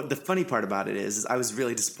the funny part about it is I was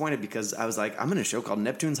really disappointed because I was like, I'm in a show called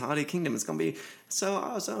Neptune's Holiday Kingdom. It's going to be so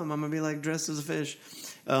awesome. I'm going to be like dressed as a fish.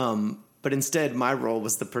 But instead, my role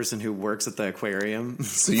was the person who works at the aquarium.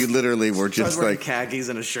 So you literally were just I was wearing khakis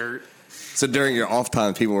and a shirt. So during your off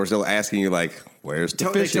time, people were still asking you like, "Where's the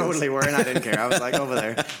fishes?" They totally were, and I didn't care. I was like over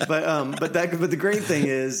there. But the great thing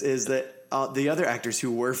is that the other actors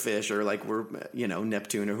who were fish or like were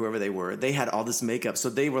Neptune or whoever they were, they had all this makeup, so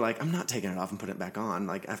they were like, "I'm not taking it off and putting it back on."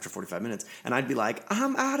 Like after 45 minutes, and I'd be like,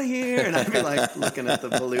 "I'm out of here," and I'd be like looking at the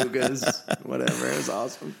belugas, whatever. It was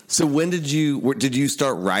awesome. So when did you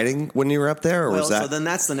start writing when you were up there, or was that? So then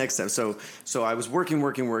that's the next step. So I was working,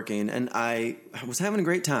 and I was having a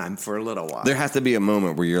great time for a little while. There has to be a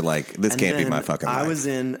moment where you're like, "This can't be my fucking life." I was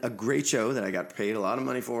in a great show that I got paid a lot of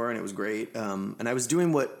money for, and it was great. And I was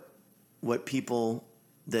doing what people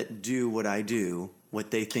that do what I do,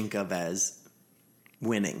 what they think of as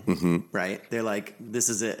winning, right? They're like, this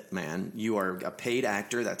is it, man. You are a paid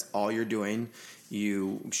actor. That's all you're doing.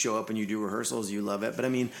 You show up and you do rehearsals. You love it. But I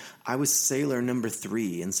mean, I was sailor number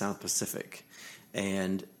 3 in South Pacific,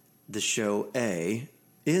 and the show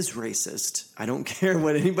is racist. I don't care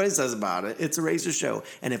what anybody says about it. It's a racist show.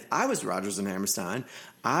 And if I was Rodgers and Hammerstein,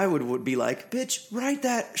 I would be like, bitch, write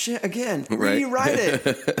that shit again. Rewrite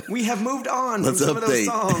it. We have moved on from some of those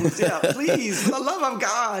songs. Yeah, please, for the love of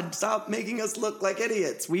God, stop making us look like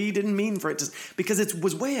idiots. We didn't mean for it to, because it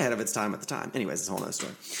was way ahead of its time at the time. Anyways, it's a whole other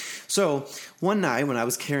story. So one night when I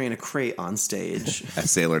was carrying a crate on stage.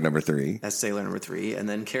 As sailor number 3. And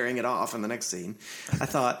then carrying it off in the next scene, I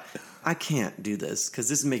thought, I can't do this because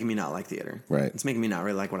this is making me not like theater. Right. It's making me not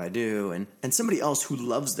really like what I do. And somebody else who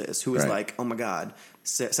loves this, who is like, oh my God,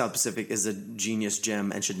 South Pacific is a genius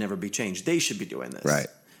gem and should never be changed. They should be doing this. Right.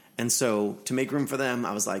 And so to make room for them,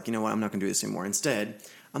 I was like, you know what? I'm not going to do this anymore. Instead,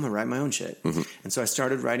 I'm going to write my own shit. Mm-hmm. And so I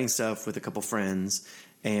started writing stuff with a couple friends.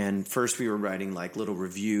 And first we were writing like little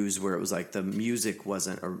reviews where it was like the music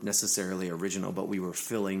wasn't necessarily original, but we were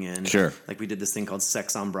filling in. Sure. Like we did this thing called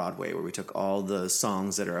Sex on Broadway where we took all the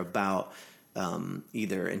songs that are about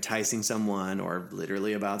either enticing someone or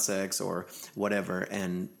literally about sex or whatever,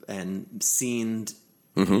 and scened,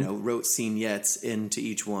 wrote vignettes into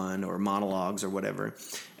each one or monologues or whatever,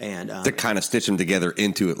 and to kind of stitch them together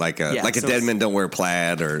into it like a Dead Men Don't Wear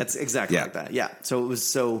Plaid, or that's exactly like that. Yeah. So it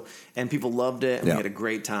was and people loved it, and we had a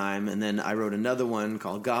great time. And then I wrote another one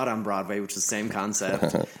called God on Broadway, which is the same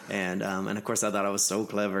concept, and of course I thought I was so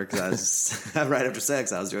clever because I was right after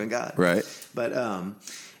sex I was doing God, right? But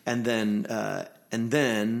and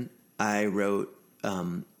then I wrote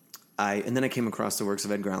and then I came across the works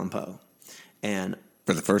of Edgar Allan Poe, and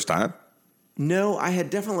for the first time. No, I had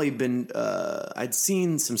definitely been. I'd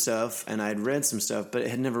seen some stuff and I'd read some stuff, but it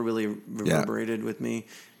had never really reverberated with me.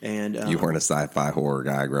 And you weren't a sci-fi horror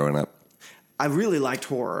guy growing up. I really liked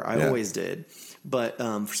horror. I always did, but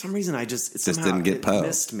for some reason, I just didn't get Poe.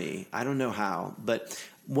 Missed me. I don't know how, but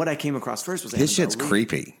what I came across first was his shit's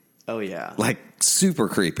creepy. Oh yeah, like super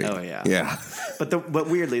creepy. Oh yeah, yeah. But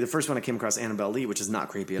weirdly, the first one I came across, Annabelle Lee, which is not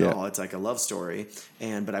creepy at all. It's like a love story,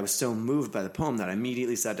 but I was so moved by the poem that I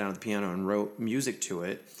immediately sat down at the piano and wrote music to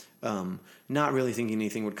it. Not really thinking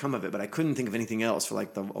anything would come of it, but I couldn't think of anything else for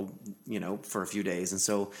for a few days. And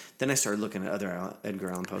so then I started looking at other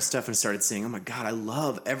Edgar Allan Poe stuff and started saying, oh my God, I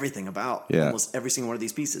love everything about almost every single one of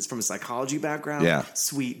these pieces, from a psychology background. Yeah.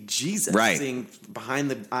 Sweet Jesus. Right. Seeing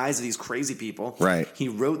behind the eyes of these crazy people. Right. He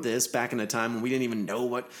wrote this back in a time when we didn't even know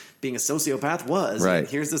what being a sociopath was. Right. And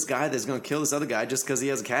here's this guy that's going to kill this other guy just because he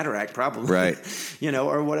has a cataract, probably. Right.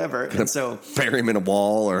 Or whatever. And so bury him in a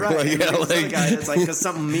wall, or right. Other guy that's like, because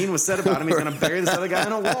something mean was said about him, he's going to bury this other guy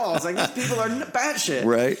in a wall. It's like, these people are batshit.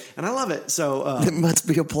 Right. And I love it. So it must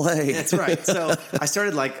be a play. That's right. So I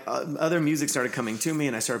started other music started coming to me,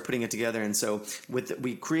 and I started putting it together. And so we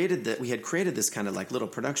had created this kind of like little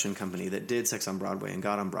production company that did Sex on Broadway and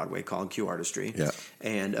God on Broadway called Q Artistry. Yeah.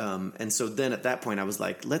 And so then at that point I was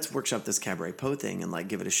like, let's workshop this Cabaret Poe thing and like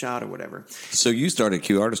give it a shot or whatever. So you started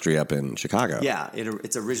Q Artistry up in Chicago. Yeah.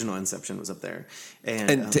 Its original inception was up there.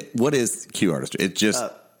 What is Q Artistry? It just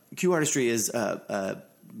Q Artistry is a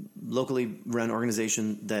locally run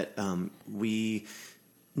organization that we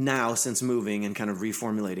now, since moving and kind of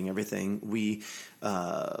reformulating everything, we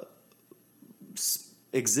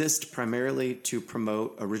exist primarily to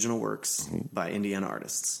promote original works by Indiana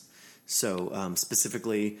artists. So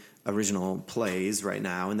specifically original plays right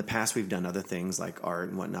now. In the past, we've done other things like art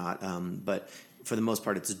and whatnot, but for the most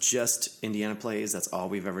part, it's just Indiana plays. That's all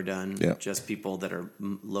we've ever done. Yeah. Just people that are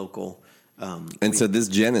local. So this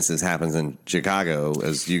genesis happens in Chicago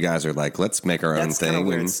as you guys are like, let's make our own thing. That's kind of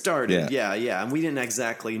where it started. Yeah. And we didn't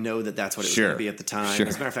exactly know that that's what it was going to be at the time. Sure.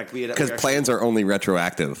 As a matter of fact, because plans are only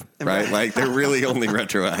retroactive, right? Like they're really only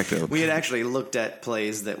retroactive. We had actually looked at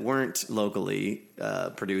plays that weren't locally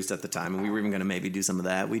produced at the time, and we were even going to maybe do some of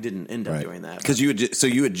that. We didn't end up doing that because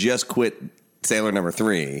you had just quit Sailor Number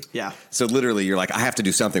 3. Yeah. So literally, you're like, I have to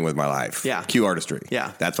do something with my life. Yeah. Q Artistry.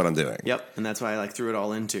 Yeah. That's what I'm doing. Yep. And that's why I threw it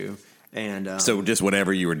all into. And so just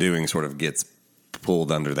whatever you were doing sort of gets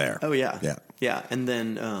pulled under there. Oh yeah, yeah. And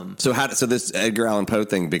then so this Edgar Allan Poe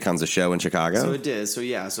thing becomes a show in Chicago. So it did.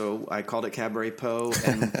 So I called it Cabaret Poe,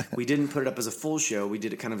 and we didn't put it up as a full show. We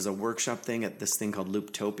did it kind of as a workshop thing at this thing called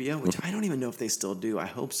Looptopia, which I don't even know if they still do. I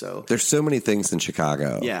hope so. There's so many things in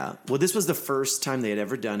Chicago. Yeah. Well, this was the first time they had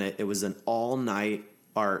ever done it. It was an all-night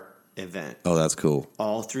art event. Oh, that's cool.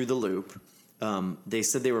 All through the Loop. They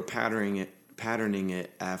said they were patterning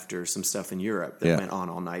it after some stuff in Europe that went on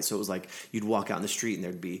all night. So it was like you'd walk out in the street and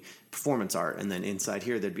there'd be performance art, and then inside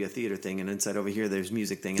here there'd be a theater thing, and inside over here there's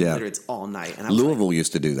music thing, and literally it's all night. And Louisville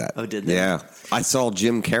used to do that. Oh, did they? Yeah. I saw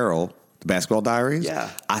Jim Carroll, the Basketball Diaries.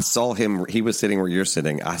 Yeah. I saw him. He was sitting where you're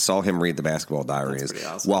sitting. I saw him read the Basketball Diaries. That's pretty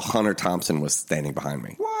awesome. While Hunter Thompson was standing behind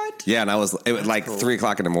me. What? Yeah, and it was like cool.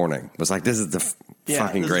 3:00 in the morning. It was like, this is the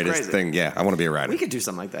fucking greatest thing. Yeah, I want to be a writer. We could do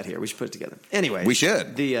something like that here. We should put it together. Anyway. We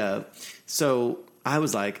should. So I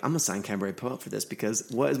was like, I'm going to sign Cabaret Poe up for this, because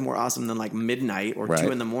what is more awesome than like midnight or 2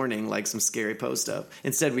 in the morning, like some scary Poe stuff.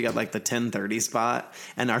 Instead, we got like the 10:30 spot,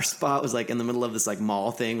 and our spot was like in the middle of this like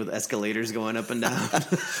mall thing with escalators going up and down.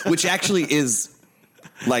 Which actually is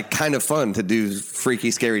like kind of fun to do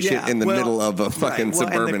freaky, scary shit in the middle of a fucking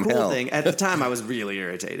suburban and the cool hell. Thing, at the time, I was really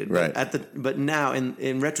irritated. But now,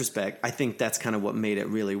 in retrospect, I think that's kind of what made it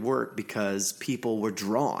really work, because people were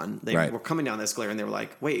drawn. They were coming down the escalator and they were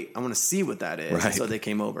like, "Wait, I want to see what that is." Right. So they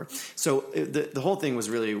came over. So the whole thing was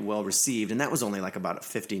really well received, and that was only like about a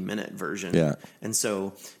 15-minute version. Yeah. And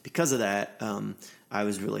so because of that, I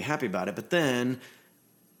was really happy about it. But then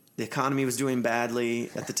the economy was doing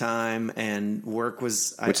badly at the time, and work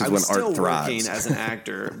was. I Which is was when still art thrives. working as an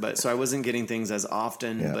actor, so I wasn't getting things as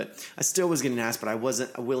often. Yeah. But I still was getting asked, but I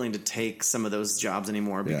wasn't willing to take some of those jobs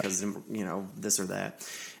anymore Yeah. because this or that.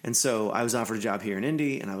 And so I was offered a job here in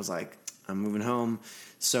Indy, and I was like, I'm moving home.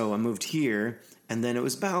 So I moved here, and then it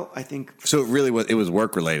was about, I think. So it was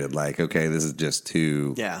work related. Like, okay, this is just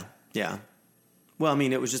too. Yeah. Well, I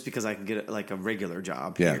mean, it was just because I could get like a regular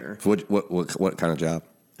job Yeah. here. So what kind of job?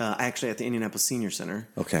 Actually, at the Indianapolis Senior Center.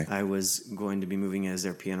 Okay. I was going to be moving as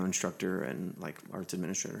their piano instructor and like arts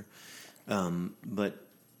administrator. But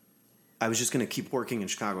I was just going to keep working in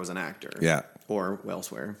Chicago as an actor. Yeah. Or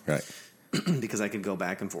elsewhere. Right. Because I could go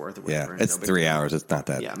back and forth or Yeah. whatever. It's 3 hours. It's not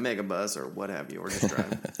that. Yeah, megabus or what have you, or just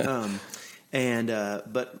drive.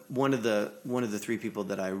 But one of the three people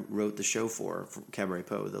that I wrote the show for Cabaret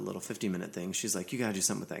Poe, the little 50-minute thing, she's like, you got to do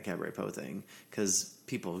something with that Cabaret Poe thing because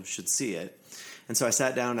people should see it. And so I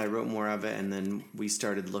sat down, I wrote more of it, and then we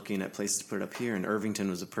started looking at places to put it up here. And Irvington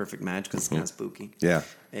was a perfect match because it's kind of spooky. Yeah.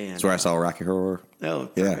 And That's where I saw Rocky Horror. Oh,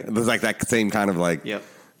 perfect. Yeah. It was like that same kind of like. Yep.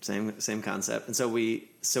 Same concept. And so we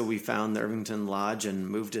found the Irvington Lodge and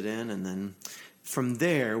moved it in, and then from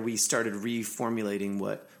there we started reformulating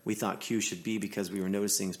what we thought Q should be because we were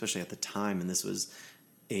noticing, especially at the time, and this was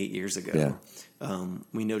 8 years ago,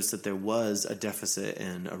 we noticed that there was a deficit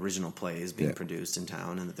in original plays being produced in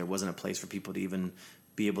town, and that there wasn't a place for people to even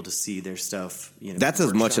be able to see their stuff. That's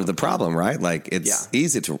as much of the problem, right? Like it's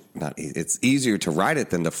it's easier to write it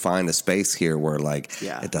than to find a space here where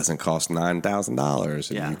it doesn't cost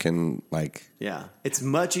 $9,000 and you can it's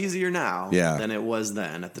much easier now than it was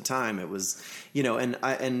then. At the time it was,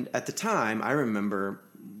 and at the time I remember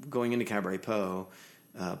going into Cabaret Poe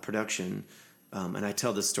production. And I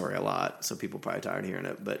tell this story a lot, so people are probably tired of hearing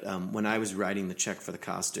it. But when I was writing the check for the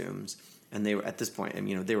costumes, and they were at this point,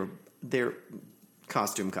 and they're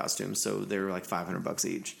costumes, so they were like $500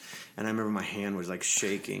 each. And I remember my hand was like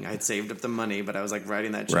shaking. I had saved up the money, but I was like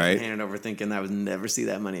writing that check and handing it over, thinking I would never see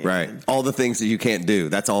that money again. Right, all the things that you can't do.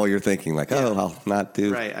 That's all you're thinking. Like, I'll not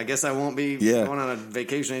do. Right, I guess I won't be going on a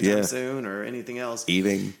vacation anytime soon or anything else.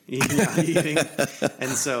 Eating.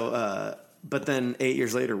 And so. But then 8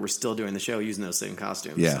 years later, we're still doing the show using those same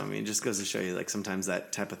costumes. Yeah. So, I mean, it just goes to show you, like, sometimes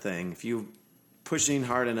that type of thing, if you pushing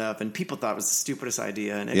hard enough, and people thought it was the stupidest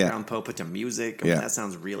idea, and Edgar Allan Poe put to music. I mean, that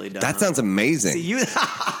sounds really dumb. That sounds amazing. See,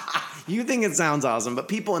 you think it sounds awesome, but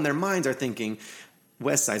people in their minds are thinking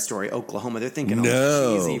West Side Story, Oklahoma. They're thinking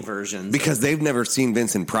cheesy versions. Because they've never seen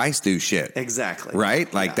Vincent Price do shit. Exactly.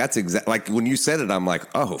 Right? Like, that's exactly, like, when you said it, I'm like,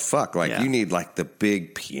 oh, fuck. Like, you need, like, the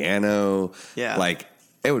big piano. Yeah. Like,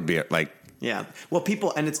 it would be, like, yeah. Well,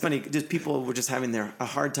 and it's funny, just people were just having a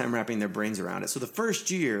hard time wrapping their brains around it. So the first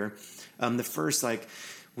year,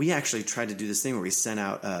 we actually tried to do this thing where we sent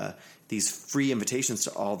out these free invitations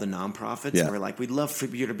to all the nonprofits. Yeah. And we're like, we'd love for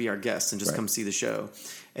you to be our guests and just come see the show.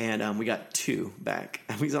 And we got 2 back.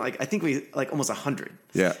 And we got I think we almost 100.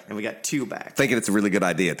 Yeah. And we got 2 back. Thinking it's a really good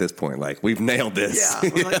idea at this point. Like, we've nailed this. Yeah.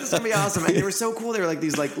 We're like, this is going to be awesome. And they were so cool. They were like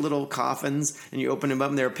these little coffins, and you open them up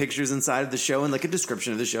and there are pictures inside of the show and like a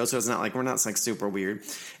description of the show. So it's not like, we're not like super weird.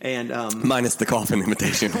 And, minus the coffin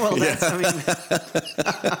invitation. Well, that's,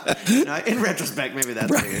 in retrospect, maybe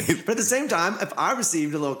that's weird. But at the same time, if I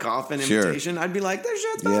received a little coffin invitation, I'd be like, this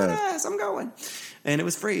shit's badass. I'm going. And it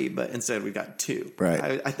was free, but instead we got 2.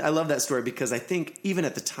 Right. I love that story because I think even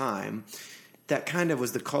at the time, that kind of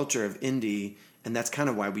was the culture of indie, and that's kind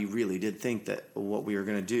of why we really did think that what we were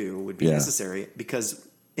going to do would be necessary, because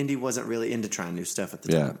indie wasn't really into trying new stuff at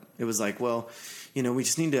the time. It was like, well, we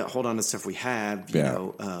just need to hold on to stuff we have. You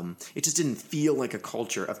know, it just didn't feel like a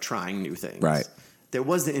culture of trying new things. Right. There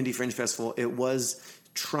was the Indie Fringe Festival. It was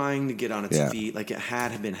trying to get on its feet, like it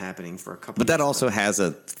had been happening for a couple. But that also has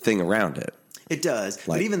a thing around it. It does,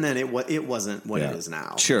 but even then, it wasn't what it is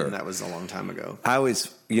now. Sure, and that was a long time ago. I always,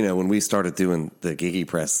 when we started doing the Geeky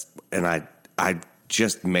Press, and I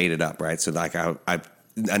just made it up, right? So like I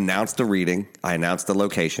announced the reading, I announced the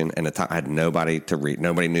location, and I had nobody to read.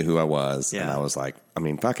 Nobody knew who I was, and I was like, I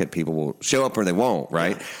mean, fuck it, people will show up or they won't,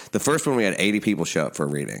 right? Yeah. The first one we had 80 people show up for a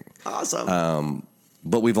reading. Awesome.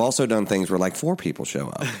 But we've also done things where like 4 people show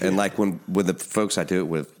up, and like with the folks I do it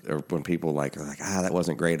with, or when people are like that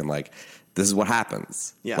wasn't great, I'm like, this is what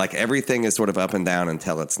happens. Yeah. Like everything is sort of up and down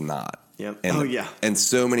until it's not. Yep. And, and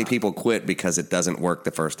so many people quit because it doesn't work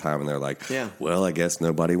the first time, and they're like, well, I guess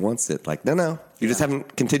nobody wants it. Like, no, you just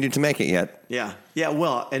haven't continued to make it yet. Yeah. Yeah.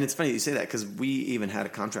 Well, and it's funny you say that, because we even had a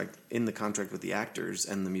contract with the actors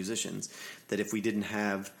and the musicians that if we didn't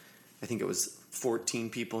have, I think it was 14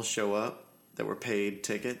 people show up that were paid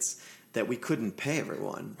tickets, that we couldn't pay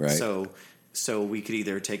everyone. Right. So we could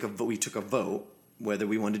either take a vote. We took a vote whether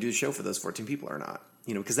we wanted to do a show for those 14 people or not.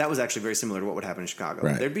 You know, because that was actually very similar to what would happen in Chicago.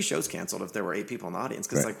 Right. There'd be shows canceled if there were 8 people in the audience.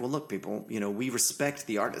 Because, like, well, look, people, you know, we respect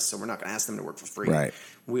the artists, so we're not going to ask them to work for free. Right.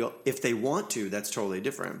 We'll, if they want to, that's totally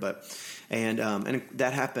different. But, and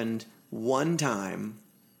that happened one time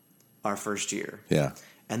our first year. Yeah.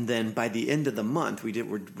 And then by the end of the month, we're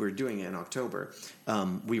doing it in October.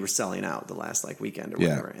 We were selling out the last like weekend or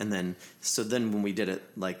whatever. And then when we did it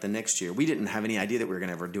like the next year, we didn't have any idea that we were going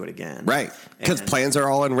to ever do it again. Right. Because plans are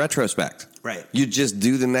all in retrospect. Right. You just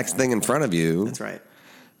do the next thing in front of you. That's right.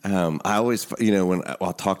 I always, you know, when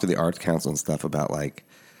I'll talk to the arts council and stuff about like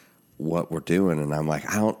what we're doing, and I'm like,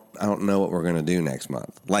 I don't know what we're going to do next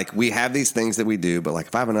month. Like, we have these things that we do, but like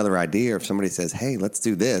if I have another idea, or if somebody says, hey, let's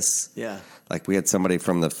do this. Yeah. Like, we had somebody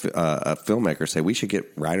from a filmmaker say, we should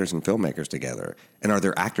get writers and filmmakers together. And are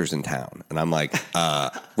there actors in town? And I'm like,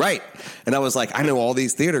 right. And I was like, I know all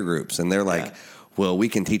these theater groups. And they're like, well, we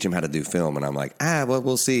can teach them how to do film. And I'm like, well,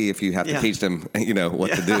 we'll see if you have to teach them, you know,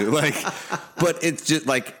 what to do. Like, but it's just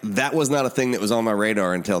like, that was not a thing that was on my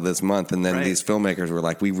radar until this month. And then these filmmakers were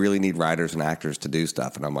like, we really need writers and actors to do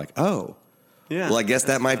stuff. And I'm like, oh. Yeah, well, I guess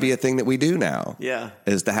that might be a thing that we do now. Yeah.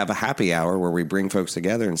 Is to have a happy hour where we bring folks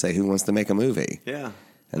together and say, who wants to make a movie? Yeah.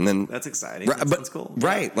 And then that's exciting. That sounds cool.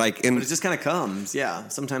 Right. Like, but it just kind of comes. Yeah.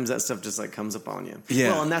 Sometimes that stuff just like comes upon you.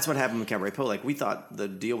 Yeah. Well, and that's what happened with Cabaret Poe. Like, we thought the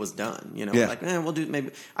deal was done, you know, like, we'll do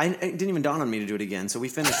maybe. It didn't even dawn on me to do it again. So we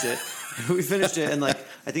finished it. And like,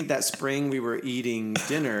 I think that spring we were eating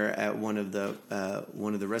dinner at one of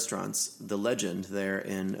the restaurants, The Legend there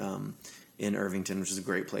in Irvington, which is a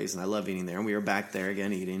great place, and I love eating there. And we were back there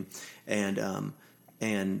again eating,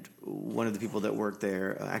 and one of the people that worked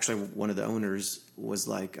there, actually one of the owners, was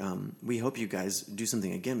like, "We hope you guys do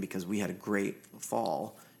something again because we had a great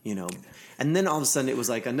fall, you know." And then all of a sudden, it was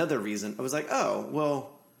like another reason. I was like, "Oh,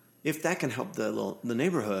 well, if that can help the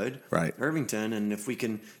neighborhood, right, Irvington, and if we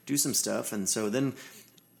can do some stuff," and so then.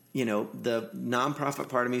 You know, the nonprofit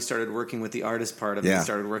part of me started working with the artist part of me,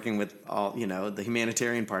 started working with all, you know, the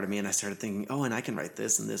humanitarian part of me. And I started thinking, oh, and I can write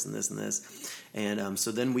this and this and this and this. And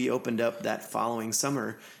so then we opened up that following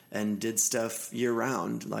summer and did stuff year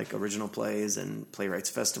round, like original plays and playwrights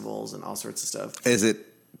festivals and all sorts of stuff.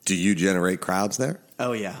 Do you generate crowds there?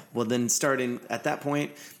 Oh, yeah. Well, then starting at that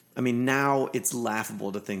point, I mean, now it's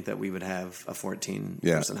laughable to think that we would have a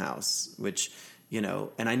 14-person house, which... You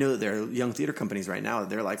know, and I know that there are young theater companies right now that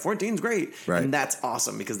they're like, 14's great. Right. And that's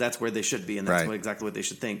awesome because that's where they should be and that's exactly what they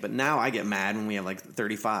should think. But now I get mad when we have like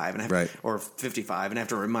 35 and I have or 55 and I have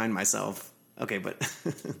to remind myself, okay, but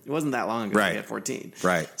it wasn't that long ago we had 14.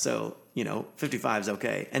 Right. So, you know, 55 is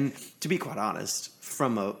okay. And to be quite honest,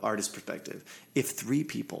 from an artist perspective,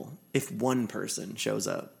 if one person shows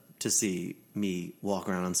up to see me walk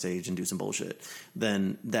around on stage and do some bullshit,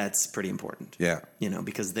 then that's pretty important. Yeah. You know,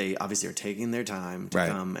 because they obviously are taking their time to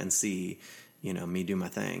come and see, you know, me do my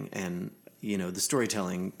thing. And, you know, the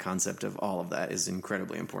storytelling concept of all of that is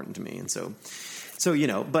incredibly important to me. And so, you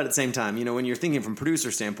know, but at the same time, you know, when you're thinking from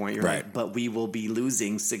producer standpoint, you're right, but we will be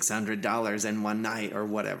losing $600 in one night or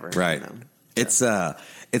whatever. Right. You know? It's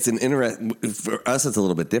an for us, it's a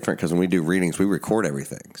little bit different because when we do readings, we record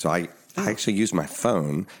everything. So I actually use my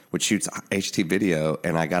phone, which shoots HD video,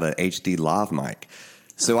 and I got an HD lav mic.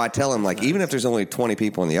 So I tell them, like, even if there's only 20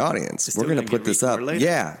 people in the audience, we're going to put this up.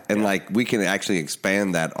 Yeah. And, like, we can actually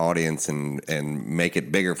expand that audience and make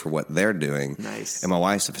it bigger for what they're doing. Nice. And my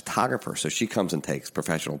wife's a photographer, so she comes and takes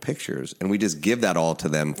professional pictures. And we just give that all to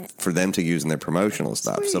them for them to use in their promotional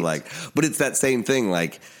stuff. Sweet. So, like, but it's that same thing,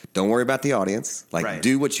 like, don't worry about the audience. Like,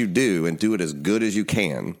 do what you do and do it as good as you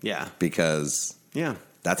can. Yeah. Because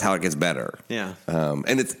that's how it gets better. Yeah.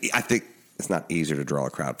 And I think it's not easier to draw a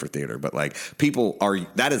crowd for theater, but like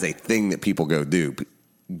that is a thing that people go do.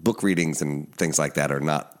 Book readings and things like that are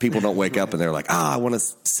not, people don't wake up and they're like, I want to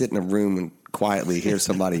sit in a room and quietly hear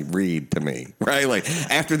somebody read to me, right? Like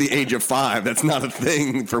after the age of 5, that's not a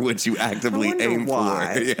thing for which you actively aim for.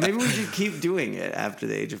 Yeah. Maybe we should keep doing it after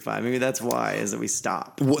the age of 5. Maybe that's why, is that we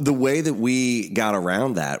stop. Well, the way that we got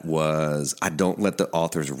around that was I don't let the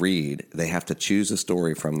authors read. They have to choose a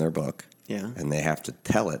story from their book. Yeah. And they have to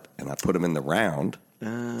tell it, and I put them in the round.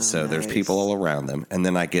 So there's people all around them, and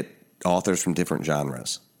then I get authors from different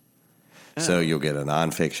genres. So you'll get a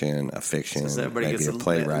nonfiction, a fiction, so maybe a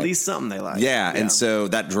playwright. At least something they like. Yeah, and so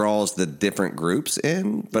that draws the different groups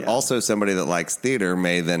in, but also somebody that likes theater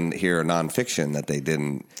may then hear a nonfiction that they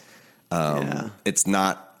didn't. It's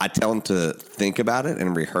not, I tell them to think about it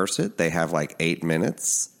and rehearse it. They have like 8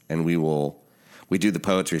 minutes, and we we do the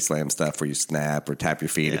poetry slam stuff where you snap or tap your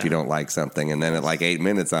feet if Yeah. you don't like something. And then at like 8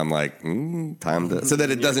 minutes, I'm like, time to, so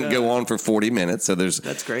that it doesn't go on for 40 minutes. So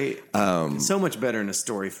That's great. So much better in a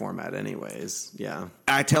story format anyways. Yeah.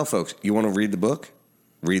 I tell folks, you want to read the book?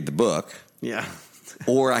 Read the book. Yeah.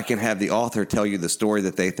 Or I can have the author tell you the story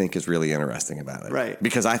that they think is really interesting about it. Right.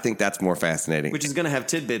 Because I think that's more fascinating. Which is going to have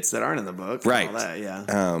tidbits that aren't in the book. Right. All that,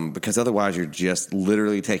 yeah. Because otherwise you're just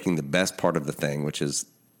literally taking the best part of the thing, which is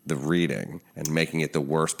the reading, and making it the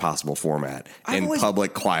worst possible format in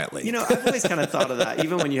public quietly. You know, I've always kind of thought of that,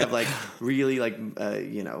 even when you have like really like,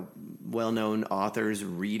 well-known authors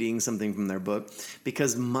reading something from their book,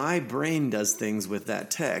 because my brain does things with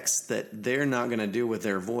that text that they're not going to do with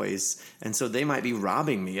their voice. And so they might be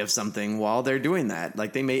robbing me of something while they're doing that.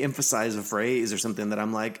 Like they may emphasize a phrase or something that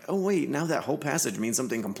I'm like, oh, wait, now that whole passage means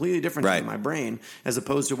something completely different in my brain as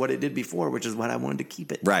opposed to what it did before, which is what I wanted to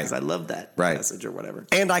keep it. Right. Because I love that passage or whatever.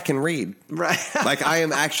 And I can read. Right. Like I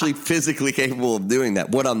am actually physically capable of doing that.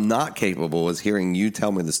 What I'm not capable is hearing you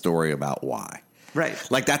tell me the story about why. Right.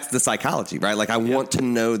 Like that's the psychology, right? Like I want to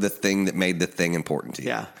know the thing that made the thing important to you.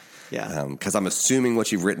 Yeah. Yeah. Because I'm assuming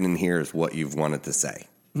what you've written in here is what you've wanted to say.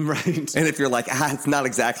 Right. And if you're like, it's not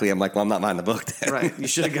exactly, I'm like, well, I'm not buying the book then. Right. You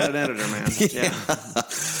should have got an editor, man. Yeah.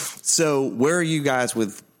 So where are you guys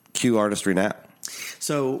with Q Artistry now?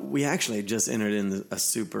 So we actually just entered in a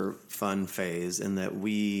super fun phase in that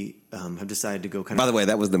we have decided to go kind of... By the way,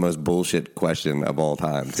 that was the most bullshit question of all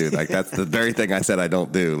time, too. Like, that's the very thing I said I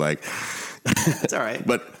don't do. Like, it's all right.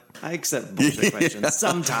 But I accept bullshit questions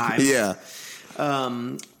sometimes. Yeah.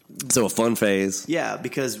 So a fun phase. Yeah,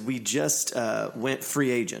 because we just went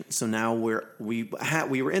free agent. So now we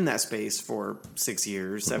were in that space for 6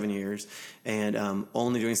 years, 7 years, and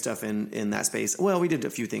only doing stuff in that space. Well, we did a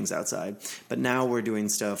few things outside, but now we're doing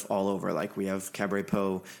stuff all over. Like we have Cabaret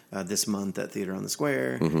Poe this month at Theater on the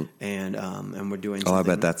Square, and we're doing. Oh, I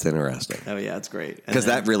bet that's interesting. Oh yeah, it's great because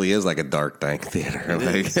that really is like a dark, dank theater.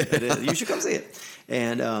 It is. You should come see it.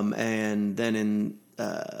 And then in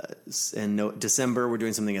December we're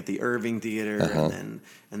doing something at the Irving Theater,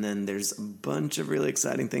 and then there's a bunch of really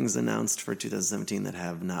exciting things announced for 2017 that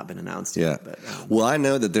have not been announced yet. But, well, I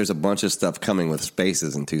know that there's a bunch of stuff coming with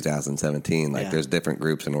spaces in 2017. Like there's different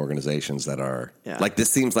groups and organizations that are like this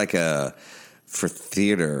seems like for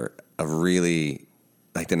theater a really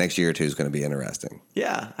like the next year or two is going to be interesting.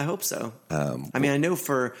 Yeah, I hope so. I mean, I know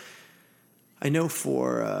for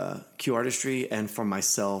Q Artistry and for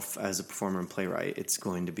myself as a performer and playwright, it's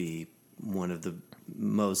going to be one of the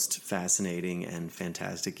most fascinating and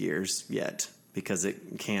fantastic years yet, because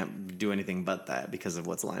it can't do anything but that because of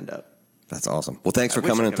what's lined up. That's awesome. Well, thanks for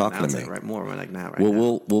coming and talking to me. Right, more like now.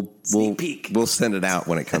 We'll send it out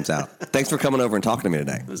when it comes out. Thanks for coming over and talking to me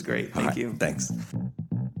today. It was great. Thank you. Thanks.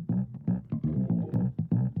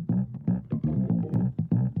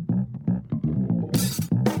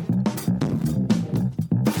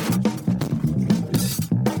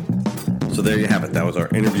 So there you have it. That was our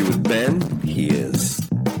interview with Ben. He is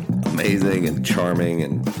amazing and charming,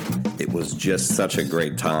 and it was just such a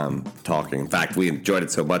great time talking. In fact, we enjoyed it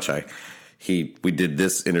so much. We did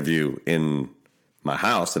this interview in my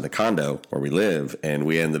house in the condo where we live, and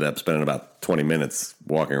we ended up spending about 20 minutes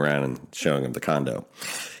walking around and showing him the condo.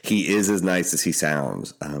 He is as nice as he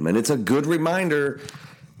sounds, and it's a good reminder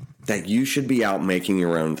that you should be out making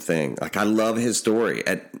your own thing. Like, I love his story.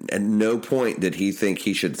 At no point did he think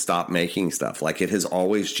he should stop making stuff. Like, it has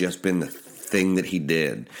always just been the thing that he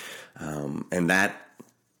did. And that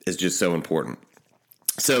is just so important.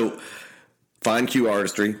 So find Q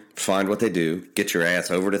Artistry, find what they do, get your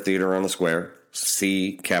ass over to Theater on the Square,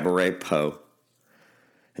 see Cabaret Poe.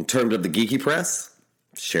 In terms of the Geeky Press,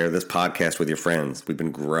 share this podcast with your friends. We've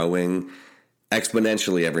been growing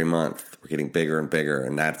exponentially every month. We're getting bigger and bigger,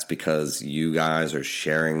 and that's because you guys are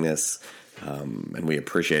sharing this, and we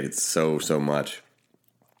appreciate it so, so much.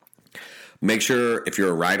 Make sure, if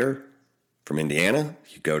you're a writer from Indiana,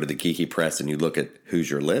 you go to the Geeky Press and you look at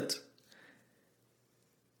Who's Your Lit.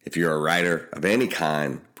 If you're a writer of any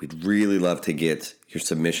kind, we'd really love to get your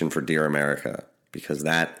submission for Dear America, because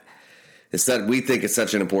we think it's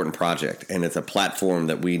such an important project, and it's a platform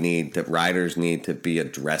that writers need to be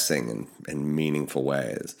addressing in meaningful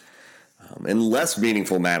ways. In less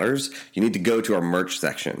meaningful matters, you need to go to our merch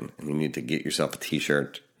section, and you need to get yourself a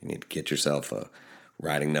t-shirt, you need to get yourself a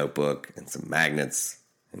writing notebook and some magnets,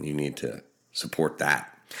 and you need to support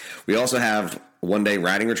that. We also have a one-day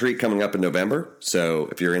writing retreat coming up in November, so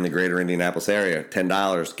if you're in the greater Indianapolis area,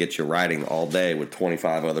 $10 gets you writing all day with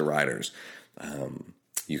 25 other writers.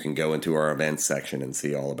 You can go into our events section and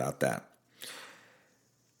see all about that.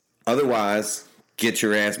 Otherwise, get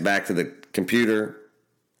your ass back to the computer.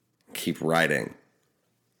 Keep writing.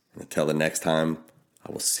 Until the next time,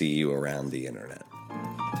 I will see you around the internet.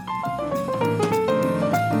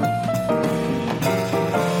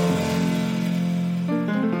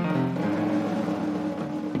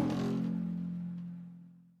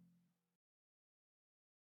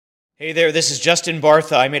 Hey there, this is Justin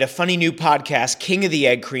Bartha. I made a funny new podcast, King of the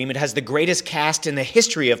Egg Cream. It has the greatest cast in the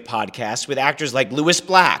history of podcasts with actors like Louis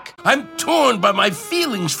Black, I'm torn by my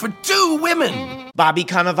feelings for two women. Bobby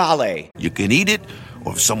Cannavale, You can eat it,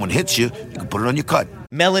 or if someone hits you, you can put it on your cut.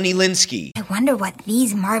 Melanie Linsky, I wonder what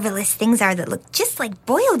these marvelous things are that look just like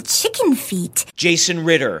boiled chicken feet. Jason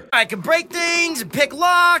Ritter, I can break things and pick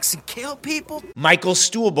locks and kill people. Michael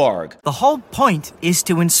Stuhlbarg, The whole point is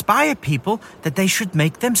to inspire people that they should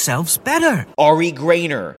make themselves better. Ari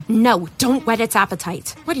Grainer, No, don't whet its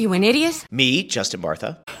appetite. What are you, an idiot? me, Justin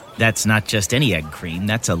Bartha, That's not just any egg cream,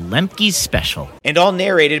 that's a Lemke's special. and all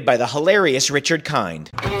narrated by the hilarious Richard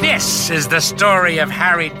Kind. This is the story of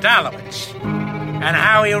Harry Dalowitz and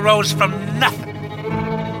how he rose from nothing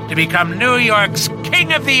to become New York's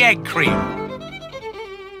King of the Egg Cream.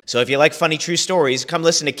 So if you like funny true stories, come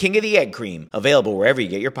listen to King of the Egg Cream, available wherever you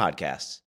get your podcasts.